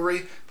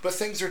rivalry, but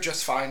things are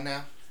just fine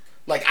now.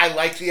 Like, I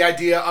like the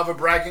idea of a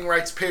bragging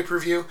rights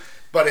pay-per-view,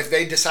 but if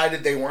they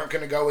decided they weren't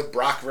going to go with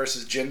Brock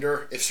versus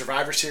Jinder, if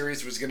Survivor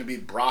Series was going to be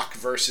Brock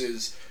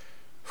versus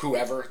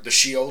whoever, The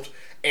Shield,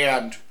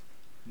 and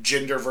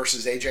Jinder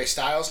versus AJ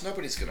Styles,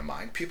 nobody's going to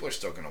mind. People are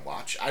still going to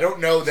watch. I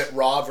don't know that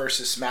Raw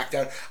versus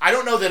SmackDown... I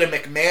don't know that a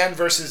McMahon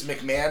versus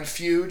McMahon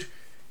feud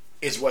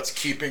is what's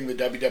keeping the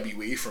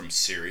WWE from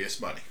serious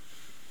money.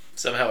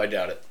 Somehow I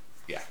doubt it.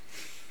 Yeah.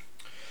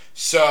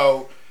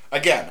 So,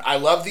 again, I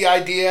love the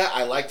idea.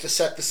 I like to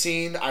set the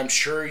scene. I'm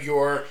sure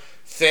your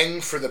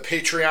thing for the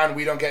Patreon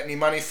we don't get any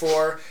money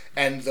for,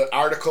 and the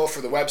article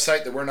for the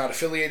website that we're not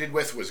affiliated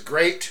with was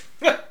great.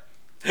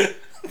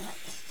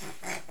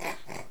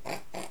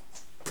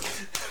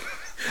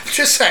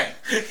 Just saying.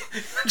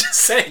 I'm just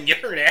saying,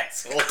 you're an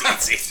asshole. We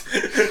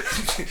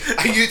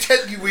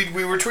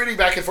were tweeting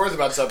back and forth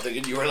about something,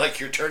 and you were like,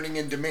 "You're turning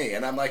into me,"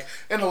 and I'm like,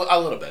 a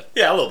little bit.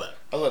 Yeah, a little bit.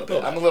 A little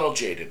bit. I'm a little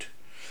jaded.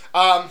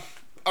 All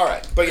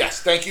right, but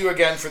yes, thank you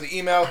again for the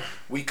email.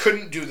 We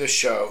couldn't do this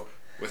show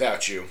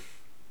without you.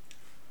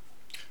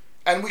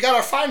 And we got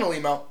our final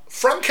email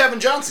from Kevin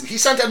Johnson. He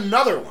sent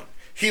another one.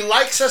 He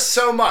likes us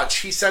so much,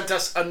 he sent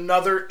us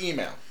another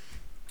email.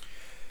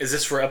 Is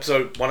this for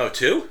episode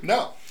 102?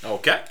 No.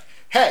 Okay.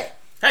 Hey.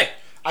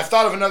 I've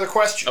thought of another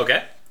question.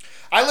 Okay.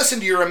 I listen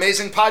to your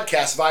amazing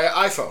podcast via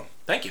iPhone.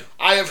 Thank you.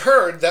 I have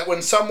heard that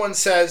when someone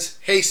says,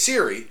 "Hey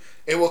Siri,"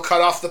 it will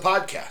cut off the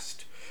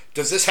podcast.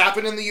 Does this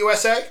happen in the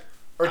USA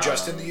or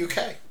just in the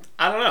UK?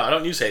 I don't know. I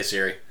don't use Hey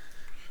Siri.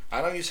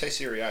 I don't use Hey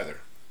Siri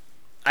either.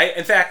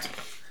 In fact,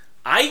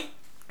 I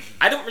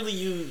don't really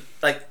use,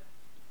 I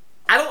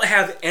don't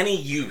have any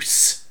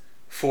use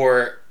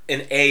for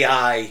an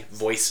AI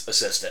voice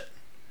assistant.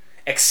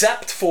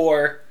 Except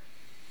for,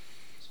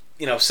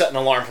 set an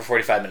alarm for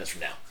 45 minutes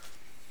from now.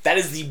 That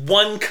is the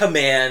one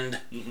command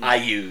I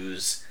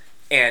use,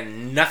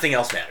 and nothing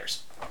else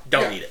matters.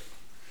 Don't need it.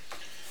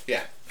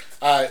 Yeah.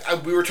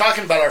 We were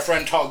talking about our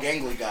friend Tall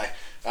Gangly Guy.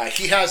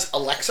 He has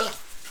Alexa.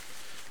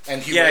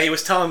 And he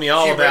was telling me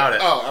all about it.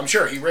 Oh, I'm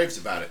sure he raves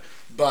about it.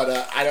 But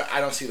I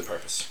don't see the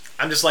purpose.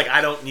 I'm just like,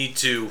 I don't need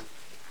to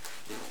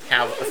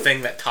have a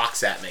thing that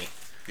talks at me.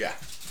 Yeah.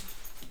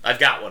 I've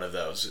got one of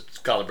those. It's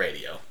called a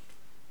radio.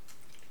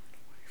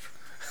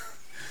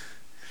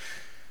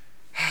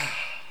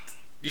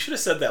 You should have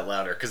said that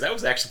louder, because that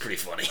was actually pretty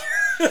funny.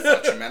 I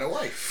thought you meant a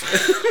wife.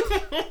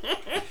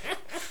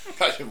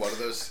 Imagine one of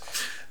those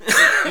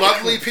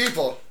lovely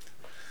people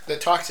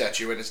that talks at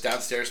you and is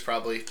downstairs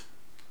probably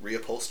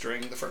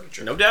reupholstering the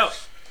furniture. No doubt.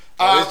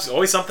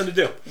 Always something to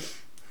do.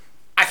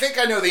 I think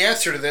I know the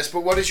answer to this,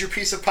 but what is your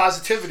piece of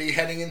positivity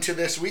heading into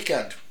this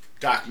weekend,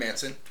 Doc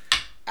Manson?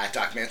 At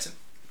Doc Manson?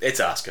 It's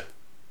Asuka.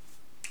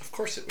 Of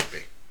course it would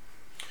be.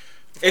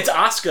 It's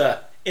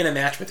Asuka in a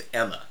match with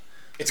Emma.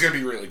 It's going to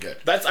be really good.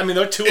 They're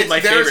two of my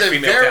favorite female There's a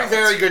very, talents.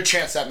 very good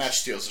chance that match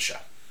steals the show.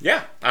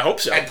 Yeah, I hope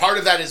so. And part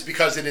of that is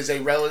because it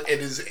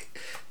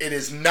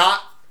is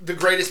not the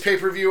greatest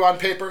pay-per-view on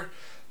paper.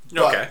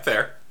 Okay,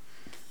 fair.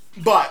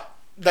 But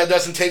that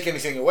doesn't take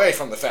anything away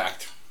from the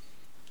fact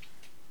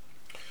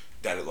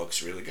that it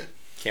looks really good.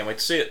 Can't wait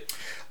to see it.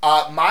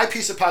 My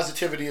piece of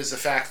positivity is the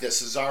fact that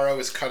Cesaro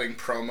is cutting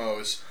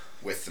promos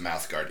with the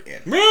mouthguard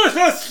in.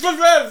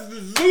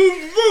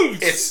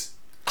 It's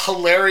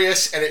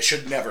hilarious, and it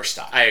should never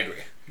stop. I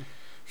agree.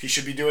 He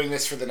should be doing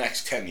this for the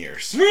next 10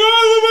 years.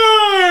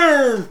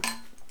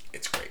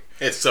 It's great.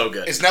 It's so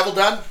good. Is Neville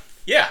done?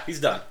 Yeah, he's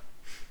done.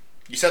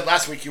 You said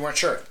last week you weren't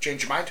sure.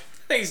 Change your mind?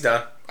 I think he's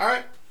done. All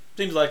right.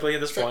 Seems likely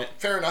at this point.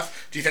 Fair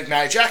enough. Do you think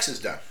Nia Jax is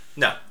done?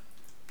 No.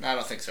 I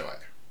don't think so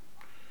either.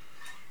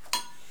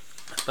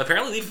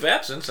 Apparently leave of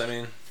absence. I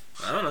mean,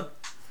 I don't know.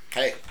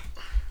 Hey,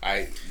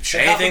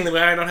 anything that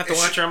I don't have to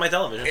watch her on my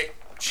television.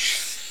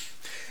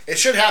 It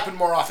should happen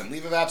more often.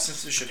 Leave of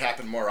absences should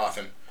happen more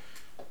often.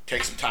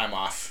 Take some time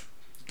off.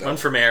 Run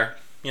for mayor.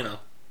 We'll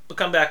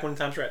come back when the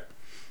time's right.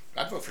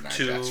 I'd vote for Nia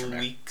Jax for mayor.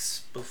 2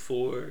 weeks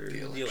before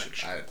the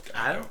election.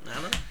 I don't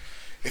know.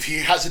 If he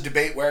has a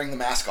debate wearing the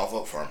mask, I'll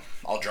vote for him.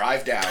 I'll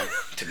drive down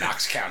to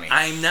Knox County.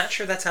 I'm not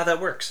sure that's how that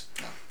works.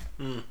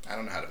 No. I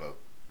don't know how to vote.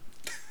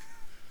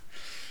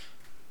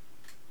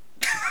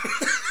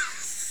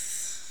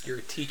 You're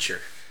a teacher.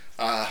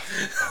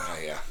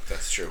 Yeah,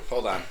 that's true.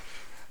 Hold on.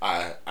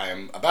 I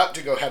am about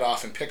to go head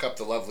off and pick up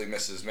the lovely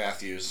Mrs.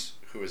 Matthews,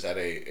 who is at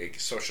a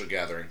social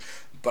gathering,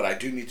 but I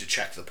do need to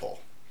check the poll.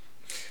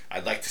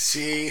 I'd like to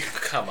see...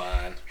 Come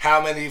on.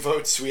 How many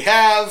votes we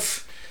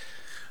have.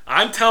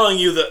 I'm telling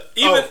you that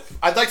even...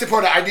 I'd like to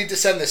point out, I need to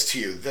send this to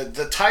you.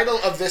 The title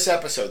of this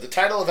episode, the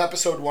title of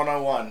episode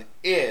 101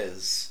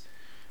 is...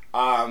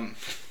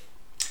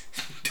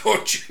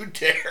 Don't you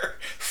dare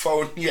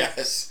phone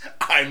yes,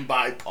 I'm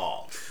by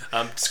Paul.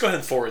 Just go ahead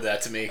and forward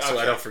that to me so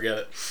I don't forget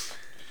it.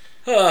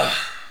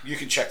 You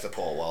can check the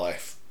poll while I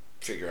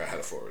figure out how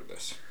to forward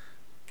this.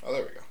 Oh,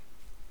 there we go.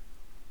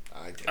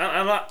 I did.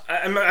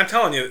 I'm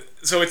telling you.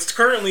 So it's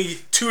currently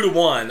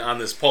 2-1 on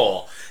this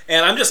poll,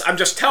 and I'm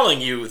just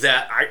telling you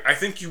that I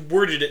think you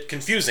worded it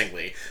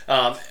confusingly.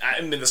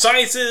 I mean, the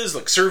sciences,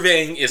 like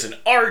surveying, is an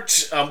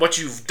art. What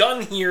you've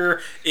done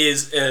here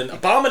is an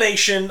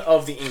abomination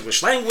of the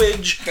English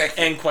language,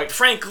 and quite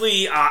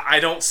frankly, I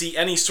don't see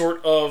any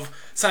sort of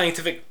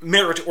scientific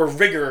merit or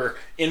rigor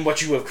in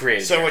what you have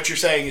created. So what you're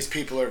saying is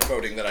people are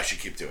voting that I should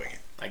keep doing it.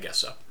 I guess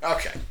so.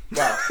 Okay.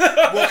 Well,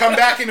 we'll come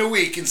back in a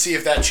week and see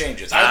if that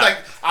changes.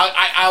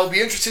 I'll be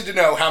interested to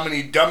know how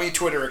many dummy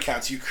Twitter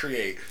accounts you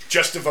create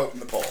just to vote in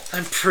the poll.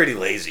 I'm pretty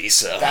lazy,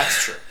 so...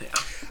 That's true.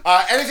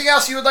 Yeah. Anything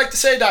else you would like to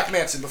say, Doc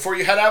Manson, before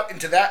you head out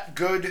into that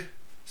good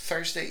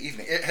Thursday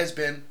evening? It has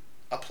been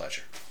a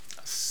pleasure.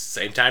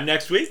 Same time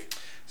next week?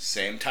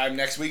 Same time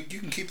next week. You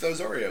can keep those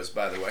Oreos,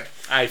 by the way.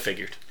 I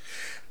figured.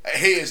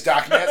 He is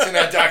Doc Manson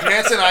at Doc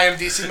Manson. I am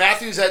DC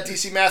Matthews at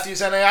DC Matthews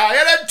NAI.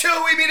 And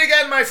until we meet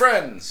again, my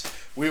friends,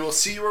 we will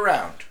see you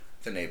around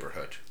the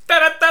neighborhood.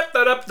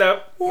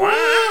 Da-da-da-da-da-da.